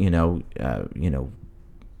again,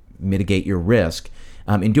 mitigate your risk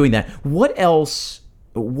in doing that. What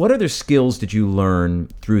other skills did you learn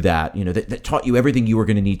through that? That taught you everything you were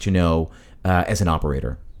going to need to know as an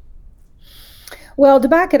operator. Well, to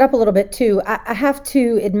back it up a little bit too, I have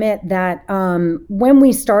to admit that when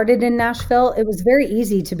we started in Nashville, it was very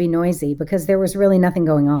easy to be noisy because there was really nothing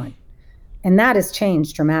going on. And that has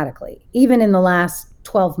changed dramatically. Even in the last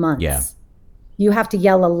 12 months, you have to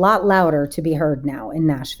yell a lot louder to be heard now in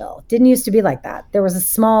Nashville. It didn't used to be like that. There was a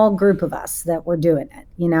small group of us that were doing it,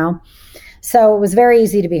 So it was very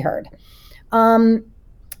easy to be heard.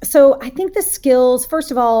 So I think the skills,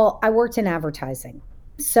 first of all, I worked in advertising.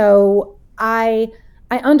 So I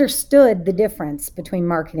understood the difference between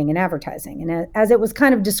marketing and advertising. And as it was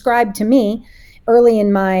kind of described to me early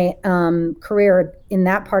in my career in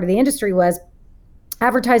that part of the industry, was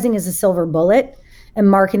advertising is a silver bullet and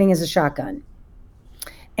marketing is a shotgun.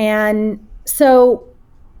 And so,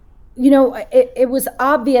 it was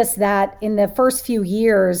obvious that in the first few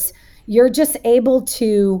years, you're just able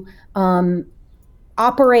to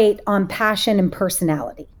operate on passion and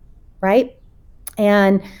personality, right?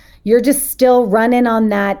 And you're just still running on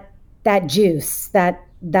that juice, that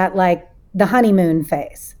like the honeymoon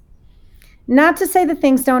phase. Not to say that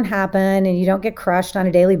things don't happen and you don't get crushed on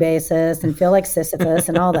a daily basis and feel like Sisyphus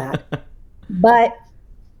and all that, but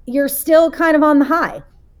you're still kind of on the high.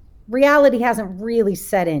 Reality hasn't really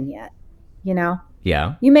set in yet,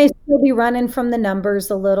 Yeah. You may still be running from the numbers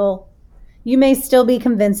a little. You may still be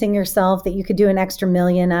convincing yourself that you could do an extra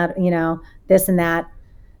million at, this and that.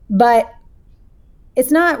 But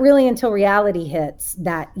it's not really until reality hits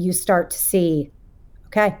that you start to see,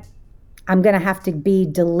 okay, I'm going to have to be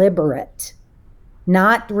deliberate,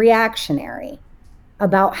 not reactionary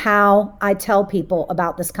about how I tell people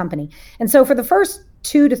about this company. And so for the first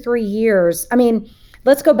 2 to 3 years,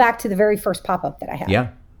 let's go back to the very first pop-up that I had. Yeah.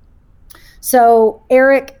 So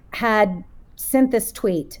Eric had sent this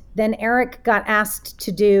tweet. Then Eric got asked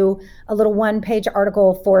to do a little one-page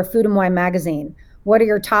article for Food and Wine magazine. What are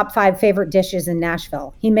your top 5 favorite dishes in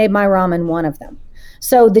Nashville? He made my ramen one of them.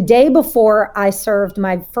 So the day before I served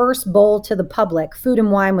my first bowl to the public, Food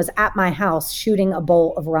and Wine was at my house shooting a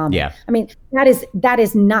bowl of ramen. Yeah. That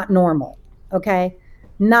is not normal, okay?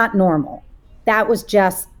 Not normal. That was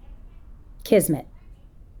just kismet.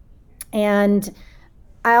 And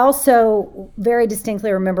I also very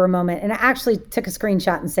distinctly remember a moment, and I actually took a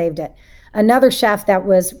screenshot and saved it. Another chef that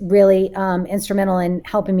was really instrumental in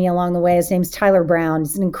helping me along the way, his name's Tyler Brown.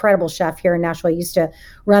 He's an incredible chef here in Nashville. He used to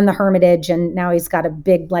run the Hermitage, and now he's got a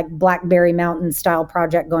big like Blackberry Mountain style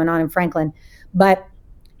project going on in Franklin. But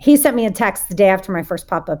he sent me a text the day after my first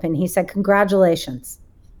pop-up, and he said, congratulations.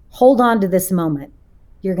 Hold on to this moment.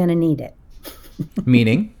 You're going to need it.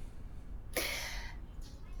 Meaning?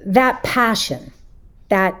 That passion,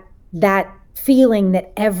 that feeling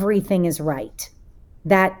that everything is right,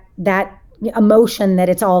 that emotion that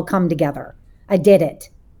it's all come together. I did it.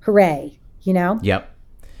 Hooray, Yep.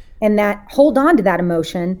 And that hold on to that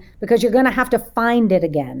emotion because you're going to have to find it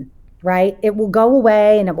again, right? It will go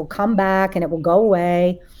away and it will come back and it will go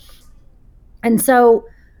away. And so,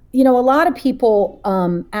 a lot of people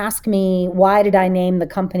ask me, why did I name the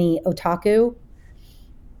company Otaku?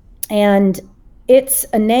 And it's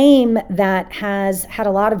a name that has had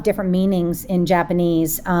a lot of different meanings in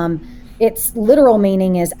Japanese. Its literal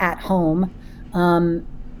meaning is at home. And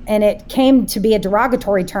it came to be a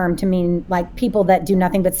derogatory term to mean like people that do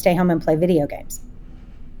nothing but stay home and play video games.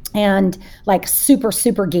 and like super,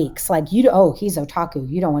 super geeks. Like, he's otaku.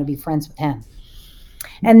 You don't want to be friends with him.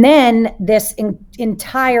 And then this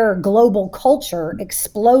entire global culture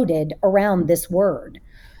exploded around this word: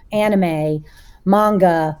 anime,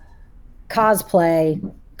 manga,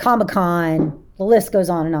 cosplay, Comic-Con, the list goes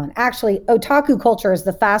on and on. Actually, otaku culture is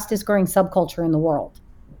the fastest growing subculture in the world.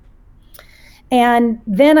 And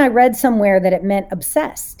then I read somewhere that it meant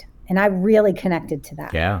obsessed, and I really connected to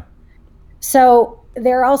that. Yeah. So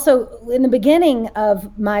there also, in the beginning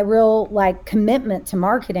of my real commitment to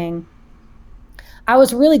marketing, I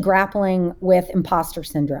was really grappling with imposter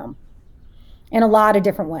syndrome in a lot of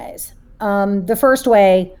different ways. The first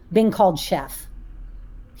way, being called chef.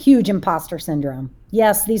 Huge imposter syndrome.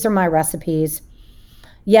 Yes, these are my recipes.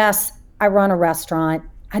 Yes, I run a restaurant.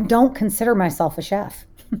 I don't consider myself a chef.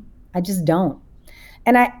 I just don't.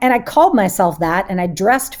 And I called myself that, and I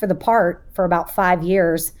dressed for the part for about 5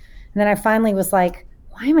 years. And then I finally was like,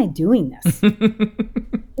 why am I doing this?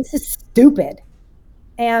 This is stupid.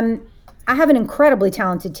 And I have an incredibly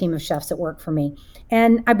talented team of chefs that work for me.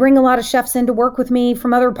 And I bring a lot of chefs in to work with me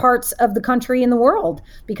from other parts of the country and the world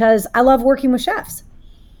because I love working with chefs.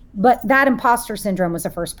 But that imposter syndrome was the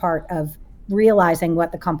first part of realizing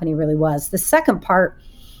what the company really was. The second part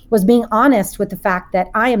was being honest with the fact that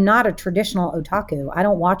I am not a traditional otaku. I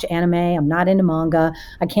don't watch anime. I'm not into manga.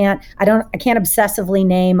 I can't obsessively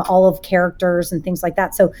name all of characters and things like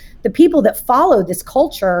that. So the people that follow this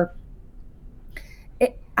culture,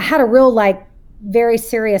 I had a real very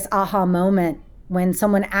serious aha moment when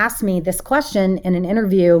someone asked me this question in an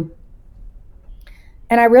interview,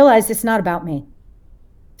 and I realized it's not about me.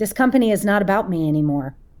 This company is not about me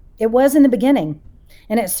anymore. It was in the beginning,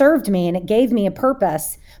 and it served me and it gave me a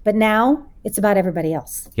purpose, but now it's about everybody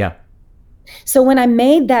else. Yeah. So when I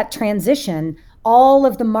made that transition, all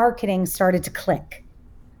of the marketing started to click.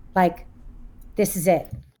 This is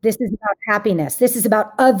it. This is about happiness. This is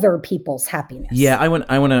about other people's happiness. Yeah, I want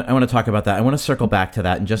to talk about that. I want to circle back to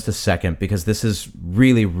that in just a second because this is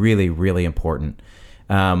really, really, really important.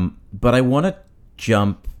 But I want to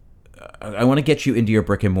get you into your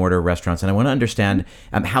brick and mortar restaurants, and I want to understand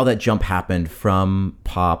how that jump happened from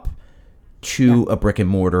Pop to a brick and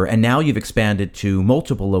mortar, and now you've expanded to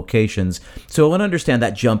multiple locations. So I want to understand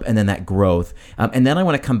that jump and then that growth, and then I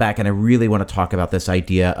want to come back and I really want to talk about this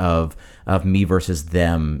idea of me versus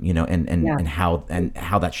them, and how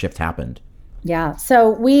that shift happened. Yeah.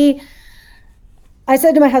 So I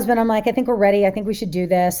said to my husband, I'm like, I think we're ready. I think we should do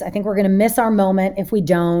this. I think we're going to miss our moment if we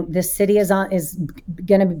don't. This city is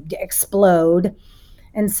going to explode.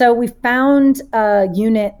 And so we found a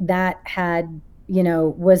unit that had,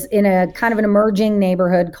 was in a kind of an emerging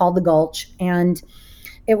neighborhood called The Gulch. And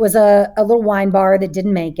it was a little wine bar that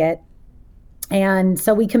didn't make it. And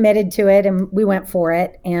so we committed to it and we went for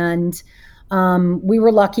it. And we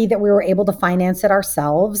were lucky that we were able to finance it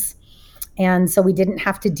ourselves. And so we didn't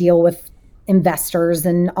have to deal with investors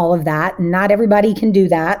and all of that. And not everybody can do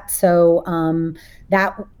that. So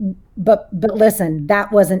but listen,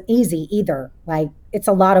 that wasn't easy either. It's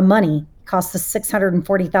a lot of money. It cost us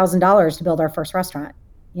 $640,000 to build our first restaurant,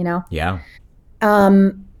 Yeah.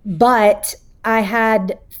 But I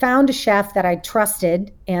had found a chef that I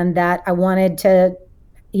trusted and that I wanted to,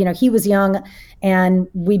 he was young and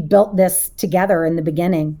we built this together in the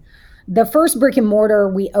beginning. The first brick and mortar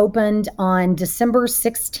we opened on December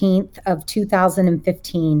 16th of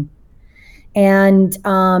 2015. And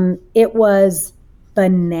it was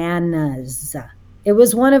bananas. It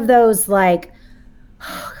was one of those oh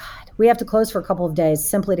God, we have to close for a couple of days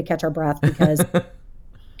simply to catch our breath because,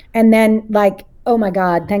 and then oh my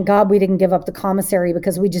God, thank God we didn't give up the commissary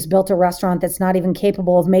because we just built a restaurant that's not even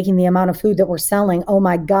capable of making the amount of food that we're selling. Oh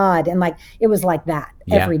my God. And it was like that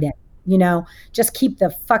every day. Just keep the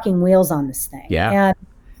fucking wheels on this thing. Yeah. And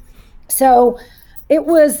so it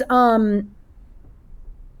was, I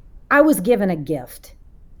was given a gift,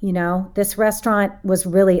 this restaurant was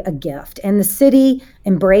really a gift and the city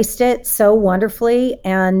embraced it so wonderfully.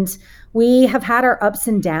 And we have had our ups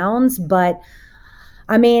and downs, but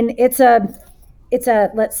I mean, it's a,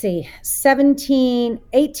 let's see,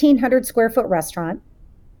 1,800 square foot restaurant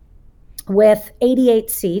with 88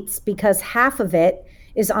 seats because half of it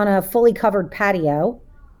is on a fully covered patio.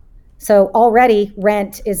 So already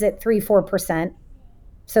rent is at 3-4%.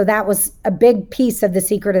 So that was a big piece of the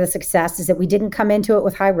secret of the success is that we didn't come into it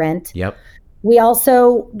with high rent. Yep. We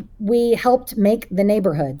helped make the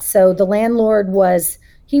neighborhood. So the landlord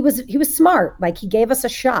he was smart. He gave us a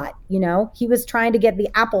shot, he was trying to get the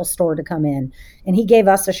Apple store to come in and he gave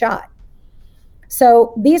us a shot.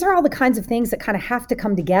 So these are all the kinds of things that kind of have to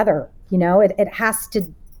come together. It has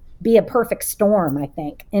to be a perfect storm, I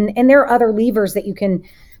think. And there are other levers that you can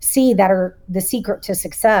see that are the secret to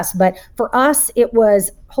success. But for us, it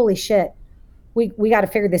was, holy shit, we got to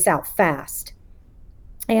figure this out fast.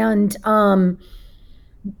 And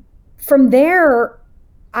from there,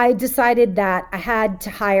 I decided that I had to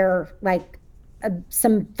hire like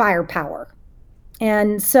some firepower.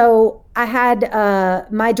 And so I had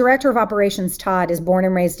my director of operations, Todd, is born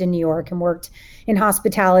and raised in New York and worked in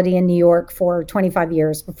hospitality in New York for 25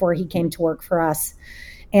 years before he came to work for us.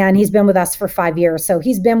 And he's been with us for 5 years. So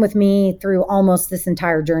he's been with me through almost this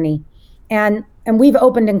entire journey. And we've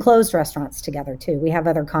opened and closed restaurants together too. We have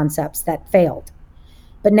other concepts that failed.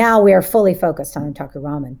 But now we are fully focused on Otaku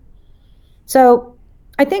Ramen. So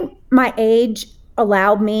I think my age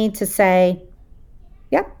allowed me to say,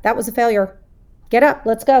 yeah, that was a failure. Get up,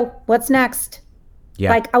 let's go. What's next? Yeah.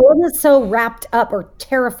 Like I wasn't so wrapped up or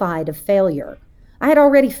terrified of failure. I had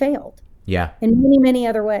already failed. Yeah. In many, many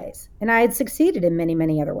other ways. And I had succeeded in many,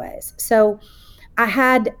 many other ways. So I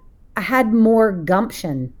had more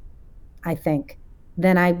gumption, I think,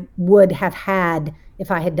 than I would have had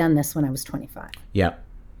if I had done this when I was 25. Yeah.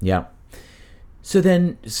 Yeah. So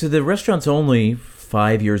the restaurant's only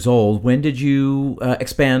 5 years old. When did you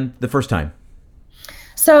expand the first time?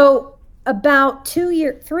 So about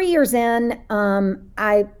 3 years in, I'm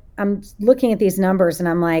looking at these numbers and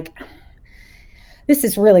I'm like, this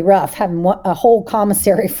is really rough having a whole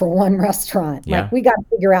commissary for one restaurant. Yeah. Like we got to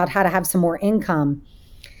figure out how to have some more income.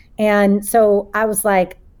 And so I was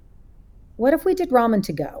like, what if we did ramen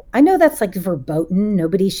to go? I know that's like verboten.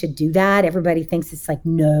 Nobody should do that. Everybody thinks it's like,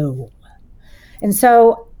 no. And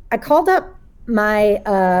so I called up my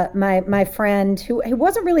my friend who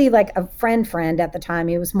wasn't really like a friend at the time.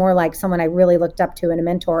 He was more like someone I really looked up to and a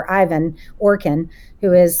mentor, Ivan Orkin,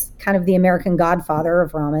 who is kind of the American godfather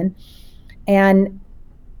of ramen. And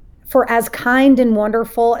for as kind and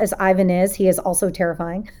wonderful as Ivan is, he is also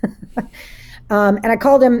terrifying. And I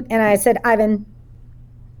called him and I said, Ivan,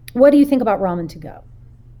 what do you think about ramen to go?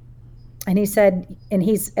 And he said, and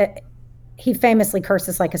he famously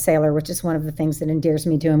curses like a sailor, which is one of the things that endears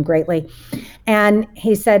me to him greatly. And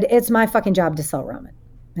he said, it's my fucking job to sell ramen.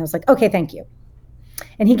 And I was like, okay, thank you.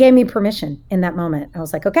 And he gave me permission in that moment. I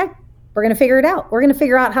was like, okay, we're going to figure it out. We're going to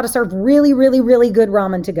figure out how to serve really, really, really good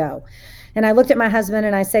ramen to go. And I looked at my husband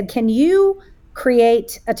and I said, can you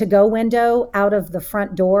create a to-go window out of the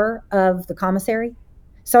front door of the commissary?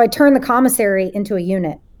 So I turned the commissary into a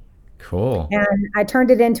unit. Cool. And I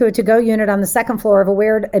turned it into a to-go unit on the second floor of a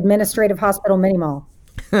weird administrative hospital mini mall.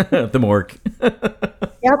 The morgue.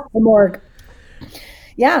 Yep, the morgue.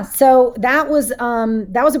 Yeah, so that was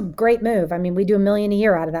a great move. I mean, we do $1 million a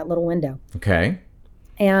year out of that little window. Okay.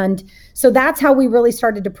 And so that's how we really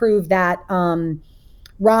started to prove that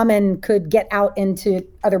ramen could get out into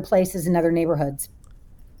other places and other neighborhoods.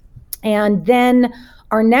 And then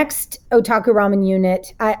our next Otaku Ramen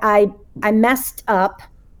unit, I messed up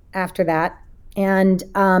after that. And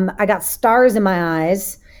I got stars in my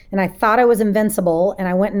eyes and I thought I was invincible and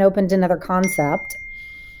I went and opened another concept.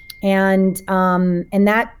 And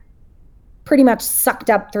that pretty much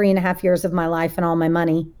sucked up 3.5 years of my life and all my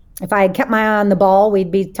money. If I had kept my eye on the ball,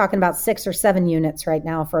 we'd be talking about 6 or 7 units right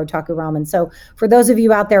now for Otaku Ramen. So for those of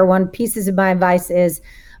you out there, one piece of my advice is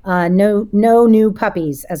no new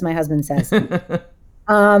puppies, as my husband says.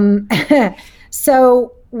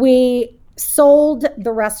 So we sold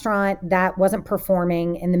the restaurant that wasn't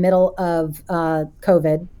performing in the middle of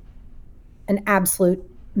COVID, an absolute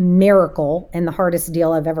miracle and the hardest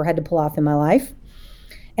deal I've ever had to pull off in my life.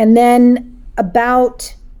 And then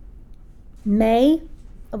about May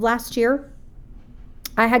of last year,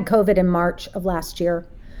 I had COVID in March of last year,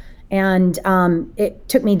 and it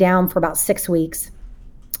took me down for about 6 weeks.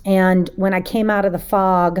 And when I came out of the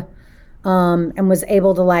fog and was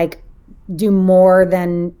able to like do more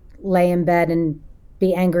than lay in bed and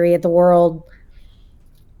be angry at the world,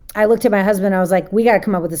 I looked at my husband and I was like, we got to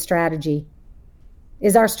come up with a strategy.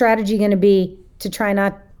 Is our strategy going to be to try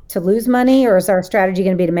not to lose money, or is our strategy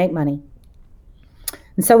going to be to make money?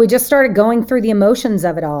 And so we just started going through the emotions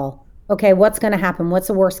of it all. Okay, what's going to happen? What's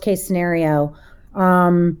the worst case scenario?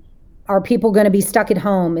 Are people going to be stuck at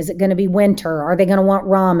home? Is it going to be winter? Are they going to want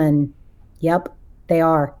ramen? Yep, they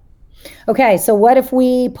are. Okay, so what if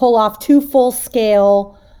we pull off 2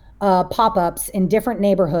 full-scale pop-ups in different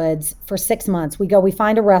neighborhoods for 6 months? We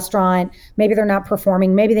find a restaurant, maybe they're not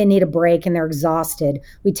performing, maybe they need a break and they're exhausted.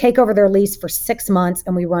 We take over their lease for 6 months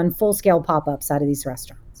and we run full-scale pop-ups out of these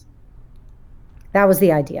restaurants. That was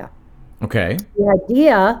the idea. Okay. The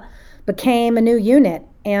idea became a new unit.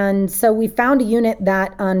 And so we found a unit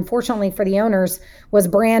that, unfortunately for the owners, was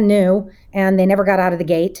brand new and they never got out of the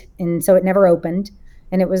gate. And so it never opened.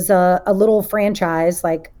 And it was a little franchise,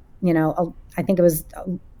 like, I think it was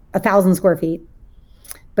 1,000 square feet,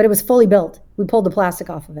 but it was fully built. We pulled the plastic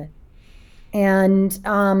off of it. And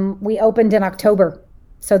we opened in October.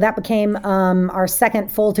 So that became our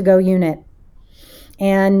second full to go unit.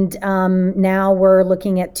 And now we're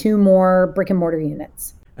looking at 2 more brick and mortar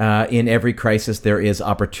units. In every crisis, there is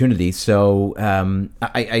opportunity. So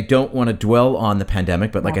I don't want to dwell on the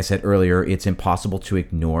pandemic, but like I said earlier, it's impossible to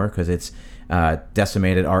ignore because it's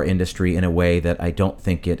decimated our industry in a way that I don't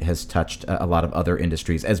think it has touched a lot of other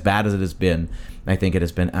industries. As bad as it has been, I think it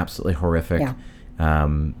has been absolutely horrific. Yeah.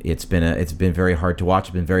 It's been very hard to watch.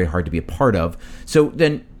 It's been very hard to be a part of.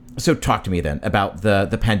 So talk to me then about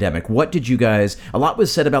the pandemic. What did you guys? A lot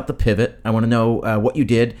was said about the pivot. I want to know what you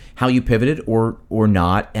did, how you pivoted, or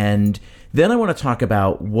not, and then I want to talk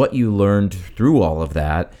about what you learned through all of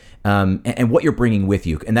that, and what you're bringing with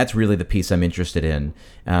you. And that's really the piece I'm interested in.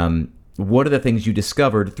 What are the things you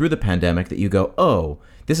discovered through the pandemic that you go, oh,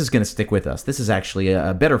 this is going to stick with us. This is actually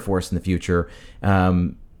a better force in the future.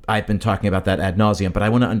 I've been talking about that ad nauseum, but I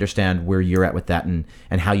want to understand where you're at with that and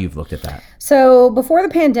how you've looked at that. So before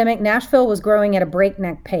the pandemic, Nashville was growing at a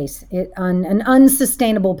breakneck pace, an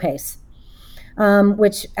unsustainable pace,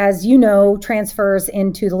 which, as you know, transfers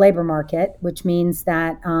into the labor market, which means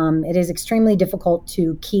that it is extremely difficult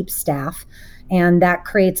to keep staff. And that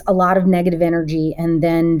creates a lot of negative energy. And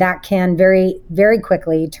then that can very, very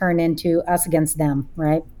quickly turn into us against them,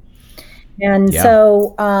 right? And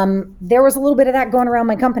so there was a little bit of that going around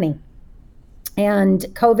my company. And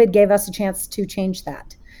COVID gave us a chance to change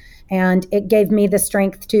that. And it gave me the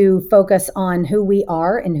strength to focus on who we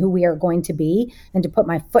are and who we are going to be, and to put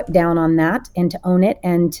my foot down on that and to own it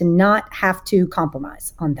and to not have to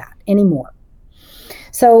compromise on that anymore.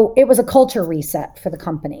 So it was a culture reset for the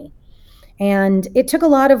company. And it took a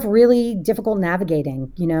lot of really difficult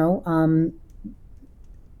navigating,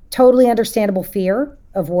 totally understandable fear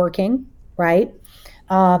of working, right?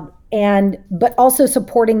 But also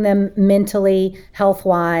supporting them mentally,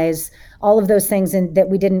 health-wise, all of those things that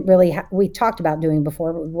we didn't really, we talked about doing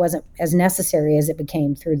before, but it wasn't as necessary as it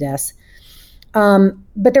became through this.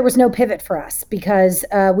 But there was no pivot for us because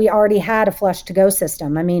we already had a flush to go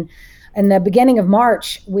system. I mean, in the beginning of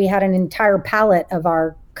March, we had an entire pallet of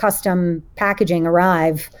our custom packaging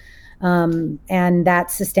arrive, and that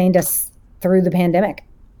sustained us through the pandemic.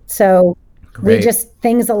 So Great.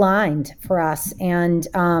 Things aligned for us. And,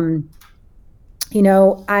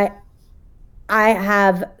 I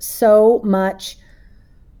have so much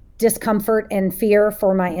discomfort and fear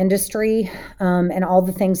for my industry, and all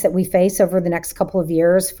the things that we face over the next couple of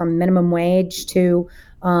years, from minimum wage to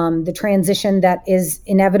the transition that is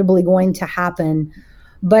inevitably going to happen.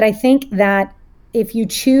 But I think that if you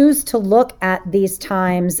choose to look at these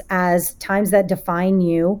times as times that define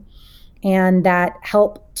you and that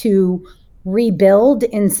help to rebuild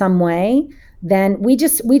in some way, then we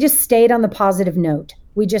just stayed on the positive note.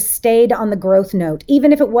 We just stayed on the growth note.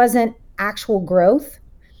 Even if it wasn't actual growth,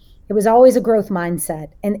 it was always a growth mindset.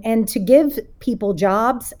 And to give people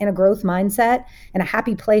jobs and a growth mindset and a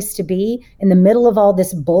happy place to be in the middle of all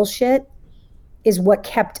this bullshit is what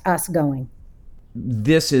kept us going.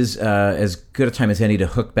 This is as good a time as any to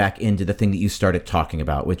hook back into the thing that you started talking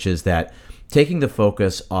about, which is that taking the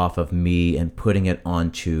focus off of me and putting it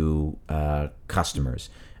onto customers,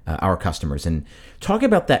 our customers, and talk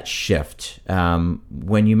about that shift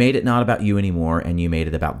when you made it not about you anymore and you made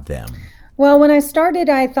it about them. Well, when I started,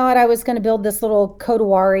 I thought I was going to build this little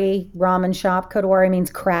Kodawari ramen shop. Kodawari means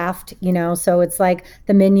craft, so it's like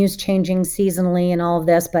the menu's changing seasonally and all of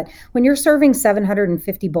this. But when you're serving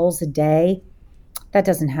 750 bowls a day, that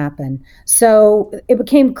doesn't happen. So it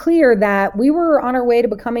became clear that we were on our way to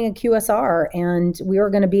becoming a QSR, and we were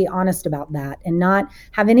going to be honest about that and not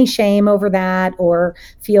have any shame over that or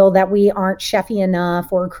feel that we aren't chefy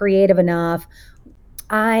enough or creative enough.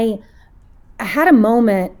 I had a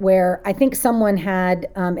moment where I think someone had,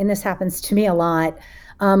 and this happens to me a lot,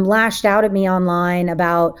 lashed out at me online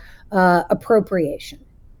about appropriation,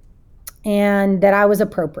 and that I was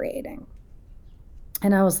appropriating.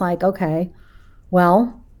 And I was like, okay,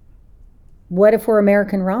 well, what if we're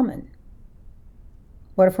American ramen?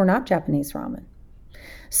 What if we're not Japanese ramen?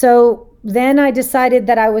 So then I decided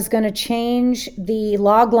that I was going to change the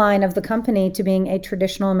log line of the company to being a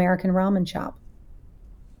traditional American ramen shop.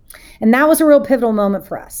 And that was a real pivotal moment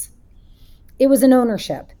for us. It was an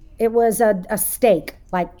ownership. It was a stake,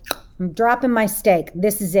 like, I'm dropping my stake.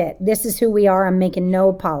 This is it. This is who we are. I'm making no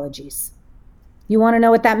apologies. You want to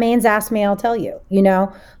know what that means? Ask me, I'll tell you,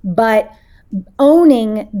 But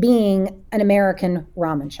owning being an American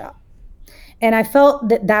ramen shop. And I felt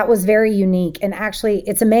that that was very unique. And actually,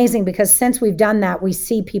 it's amazing because since we've done that, we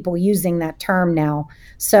see people using that term now.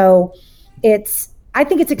 So I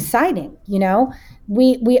think it's exciting.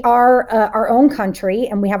 We are our own country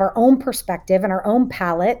and we have our own perspective and our own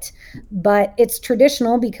palette, but it's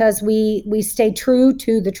traditional because we stay true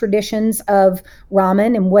to the traditions of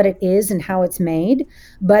ramen and what it is and how it's made,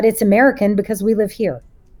 but it's American because we live here.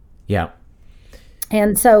 Yeah.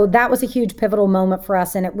 And so that was a huge pivotal moment for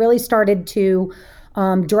us. And it really started to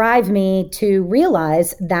drive me to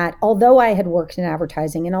realize that although I had worked in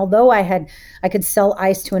advertising and although I could sell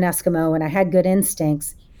ice to an Eskimo and I had good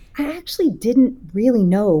instincts, I actually didn't really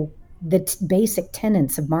know the basic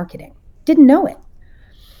tenets of marketing. Didn't know it.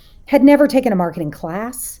 Had never taken a marketing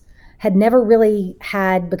class, had never really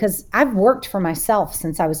because I've worked for myself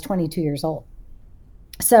since I was 22 years old.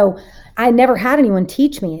 So I never had anyone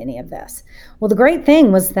teach me any of this. Well, the great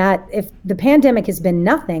thing was that if the pandemic has been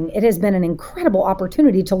nothing, it has been an incredible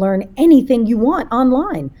opportunity to learn anything you want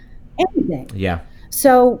online, anything. Yeah.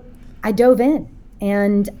 So I dove in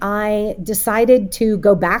and I decided to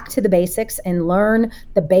go back to the basics and learn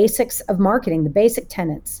the basics of marketing, the basic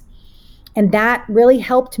tenets. And that really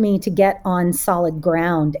helped me to get on solid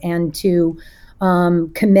ground and to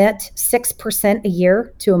commit 6% a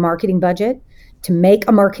year to a marketing budget, to make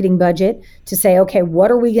a marketing budget, to say, okay, what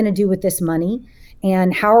are we going to do with this money?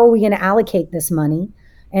 And how are we going to allocate this money?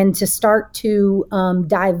 And to start to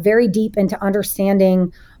dive very deep into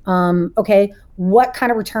understanding, okay, what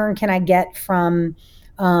kind of return can I get from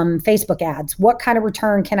Facebook ads? What kind of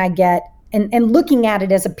return can I get? And looking at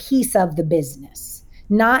it as a piece of the business,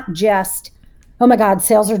 not just, oh my God,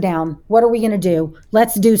 sales are down. What are we going to do?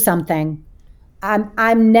 Let's do something.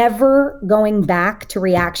 I'm never going back to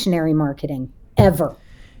reactionary marketing. Ever.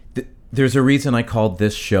 There's a reason I called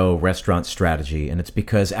this show Restaurant Strategy, and it's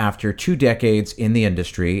because after 2 decades in the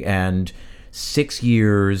industry and 6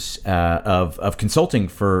 years of consulting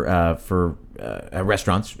for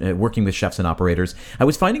restaurants, working with chefs and operators, I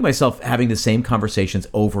was finding myself having the same conversations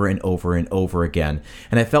over and over and over again.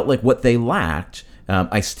 And I felt like what they lacked,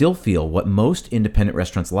 I still feel what most independent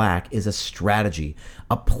restaurants lack is a strategy,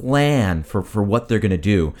 a plan for what they're going to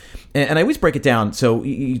do. And I always break it down. So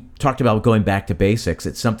you talked about going back to basics.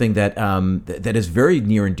 It's something that that is very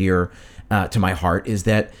near and dear to my heart, is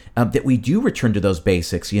that we do return to those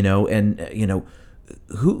basics, and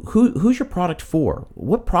who's your product for?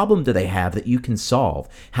 What problem do they have that you can solve?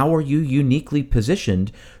 How are you uniquely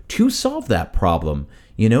positioned to solve that problem?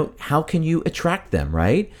 How can you attract them,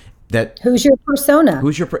 right? Who's your persona?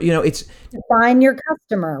 It's define your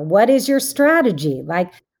customer. What is your strategy? Like,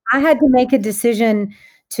 I had to make a decision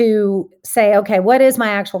to say, okay, what is my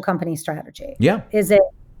actual company strategy? Yeah.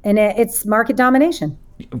 It's market domination.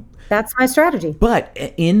 That's my strategy. But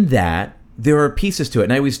in that, there are pieces to it.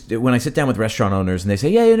 And when I sit down with restaurant owners and they say,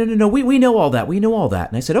 yeah, no, we know all that. We know all that.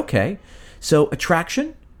 And I said, okay, so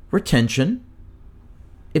attraction, retention,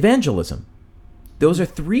 evangelism. Those are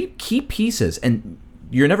 3 key pieces. And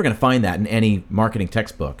you're never going to find that in any marketing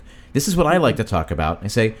textbook. This is what I like to talk about. I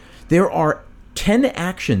say, there are 10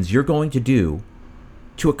 actions you're going to do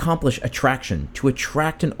to accomplish attraction, to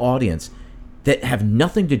attract an audience, that have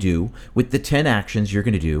nothing to do with the 10 actions you're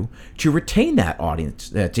going to do to retain that audience,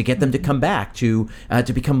 to get them to come back, to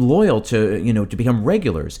become loyal, to become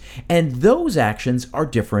regulars. And those actions are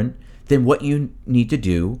different than what you need to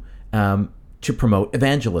do to promote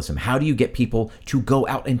evangelism. How do you get people to go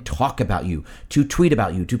out and talk about you, to tweet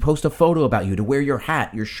about you, to post a photo about you, to wear your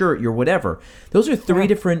hat, your shirt, your whatever? Those are 3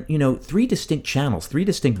 different, 3 distinct channels, 3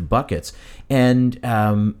 distinct buckets. And,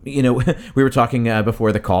 we were talking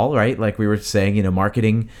before the call, right? Like we were saying,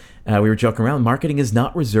 marketing, we were joking around, marketing is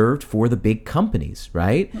not reserved for the big companies,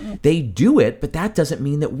 right? Mm-hmm. They do it, but that doesn't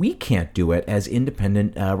mean that we can't do it as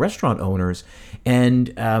independent restaurant owners.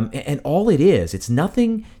 And all it is, it's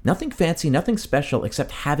nothing fancy, nothing special,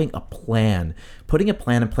 except having a plan, putting a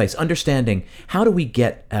plan in place, understanding how do we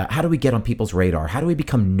get on people's radar? How do we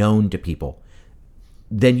become known to people?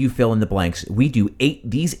 Then you fill in the blanks. We do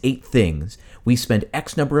these 8 things. We spend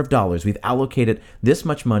X number of dollars. We've allocated this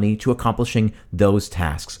much money to accomplishing those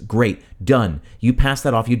tasks. Great, done. You pass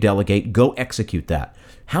that off, you delegate, go execute that.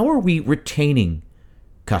 How are we retaining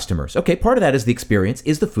customers? Okay, part of that is the experience,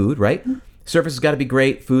 is the food, right? Service has got to be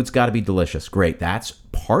great, food's got to be delicious. Great, that's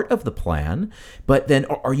part of the plan. But then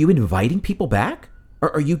are you inviting people back?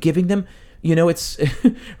 Or are you giving them, it's,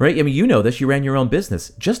 right? I mean, this, you ran your own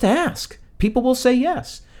business. Just ask. People will say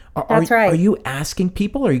yes. That's right. Are you asking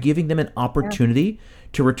people? Are you giving them an opportunity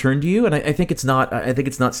to return to you? And I think it's not. I think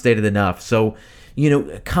it's not stated enough. So,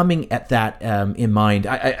 coming at that in mind,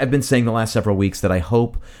 I've been saying the last several weeks that I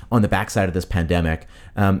hope on the backside of this pandemic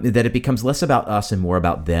that it becomes less about us and more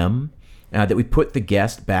about them. That we put the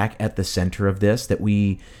guest back at the center of this. That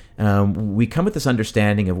we come with this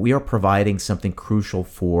understanding of we are providing something crucial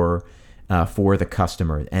for the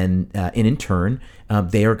customer, and in turn,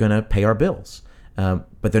 they are going to pay our bills.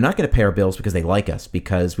 But they're not going to pay our bills because they like us,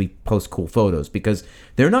 because we post cool photos, because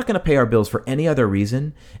they're not going to pay our bills for any other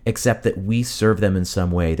reason except that we serve them in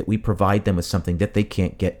some way, that we provide them with something that they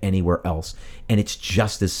can't get anywhere else. And it's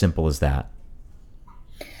just as simple as that.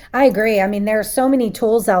 I agree. I mean, there are so many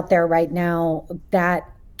tools out there right now that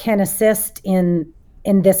can assist in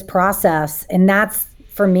this process. And that's,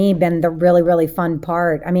 for me, been the really, really fun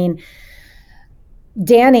part. I mean,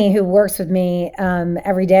 Danny, who works with me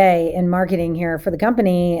every day in marketing here for the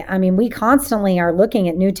company, I mean, we constantly are looking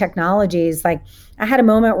at new technologies. Like, I had a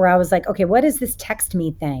moment where I was like, okay, what is this text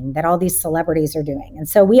me thing that all these celebrities are doing? And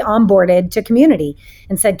so we onboarded to Community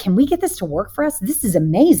and said, can we get this to work for us? This is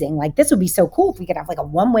amazing. Like, this would be so cool if we could have like a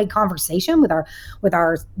one-way conversation with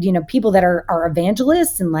our people that are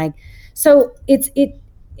evangelists. And like, so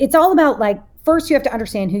it's all about, like, first you have to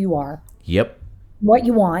understand who you are. Yep. What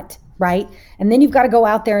you want. Right. And then you've got to go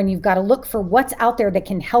out there and you've got to look for what's out there that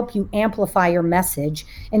can help you amplify your message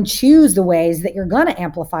and choose the ways that you're going to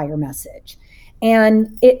amplify your message.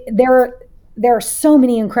 And there are so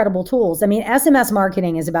many incredible tools. I mean, SMS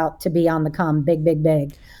marketing is about to be on the come big, big,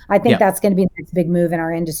 big. I think that's going to be the next big move in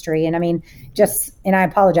our industry. And I mean, and I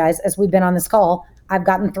apologize, as we've been on this call, I've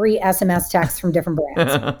gotten 3 SMS texts from different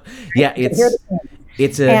brands. Yeah, there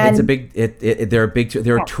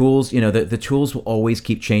are tools, the tools will always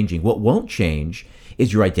keep changing. What won't change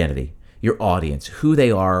is your identity, your audience, who they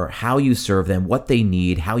are, how you serve them, what they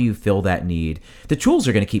need, how you fill that need. The tools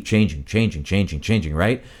are going to keep changing,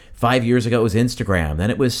 right? 5 years ago, it was Instagram, then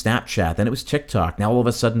it was Snapchat, then it was TikTok. Now all of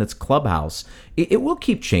a sudden it's Clubhouse. It will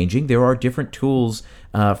keep changing. There are different tools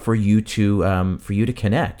for you to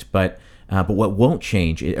connect, but what won't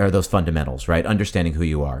change are those fundamentals, right? Understanding who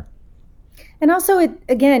you are. And also,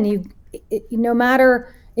 no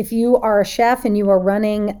matter if you are a chef and you are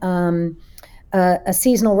running a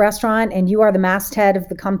seasonal restaurant and you are the masthead of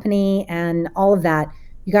the company and all of that,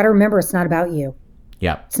 you got to remember it's not about you.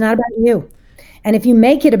 Yeah. It's not about you. And if you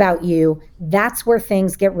make it about you, that's where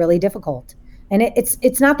things get really difficult. And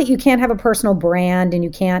it's not that you can't have a personal brand and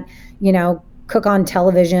you can't, cook on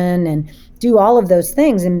television and do all of those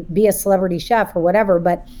things and be a celebrity chef or whatever.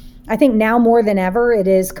 But I think now more than ever, it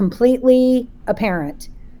is completely apparent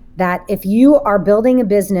that if you are building a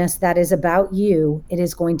business that is about you, it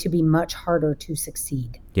is going to be much harder to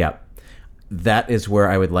succeed. Yeah. That is where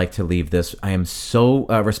I would like to leave this. I am so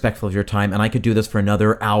respectful of your time, and I could do this for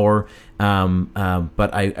another hour,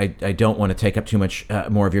 but I don't want to take up too much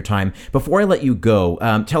more of your time. Before I let you go,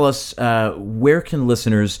 tell us where can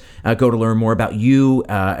listeners go to learn more about you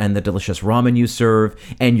and the delicious ramen you serve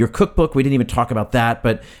and your cookbook. We didn't even talk about that,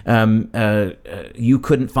 but you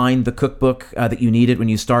couldn't find the cookbook that you needed when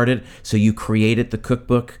you started, so you created the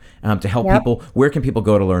cookbook to help people. Where can people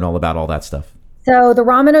go to learn all about all that stuff? So the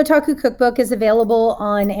Ramen Otaku Cookbook is available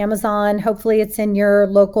on Amazon. Hopefully it's in your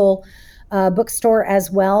local bookstore as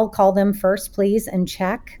well. Call them first, please, and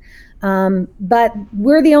check. But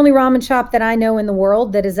we're the only ramen shop that I know in the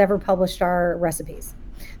world that has ever published our recipes.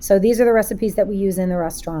 So these are the recipes that we use in the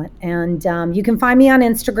restaurant. And you can find me on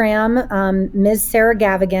Instagram, Ms. Sarah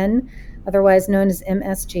Gavigan, otherwise known as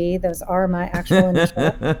MSG. Those are my actual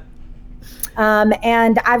initials.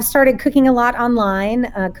 And I've started cooking a lot online.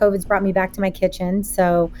 COVID's brought me back to my kitchen.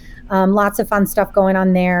 So lots of fun stuff going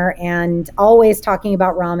on there and always talking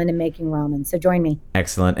about ramen and making ramen. So join me.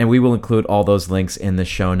 Excellent. And we will include all those links in the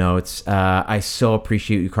show notes. I so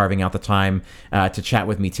appreciate you carving out the time to chat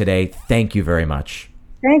with me today. Thank you very much.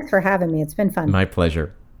 Thanks for having me. It's been fun. My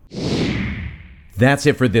pleasure. That's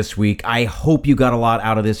it for this week. I hope you got a lot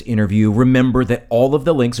out of this interview. Remember that all of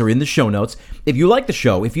the links are in the show notes. If you like the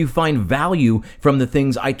show, if you find value from the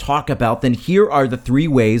things I talk about, then here are the 3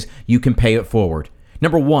 ways you can pay it forward.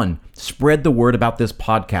 Number 1, spread the word about this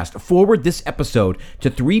podcast. Forward this episode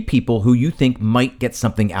to 3 people who you think might get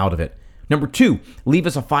something out of it. Number 2, leave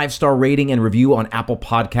us a 5-star rating and review on Apple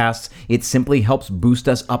Podcasts. It simply helps boost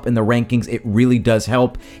us up in the rankings. It really does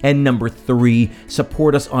help. And number 3,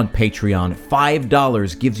 support us on Patreon.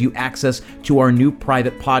 $5 gives you access to our new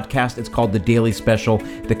private podcast. It's called The Daily Special.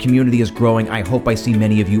 The community is growing. I hope I see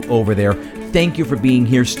many of you over there. Thank you for being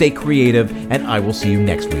here. Stay creative, and I will see you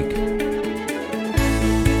next week.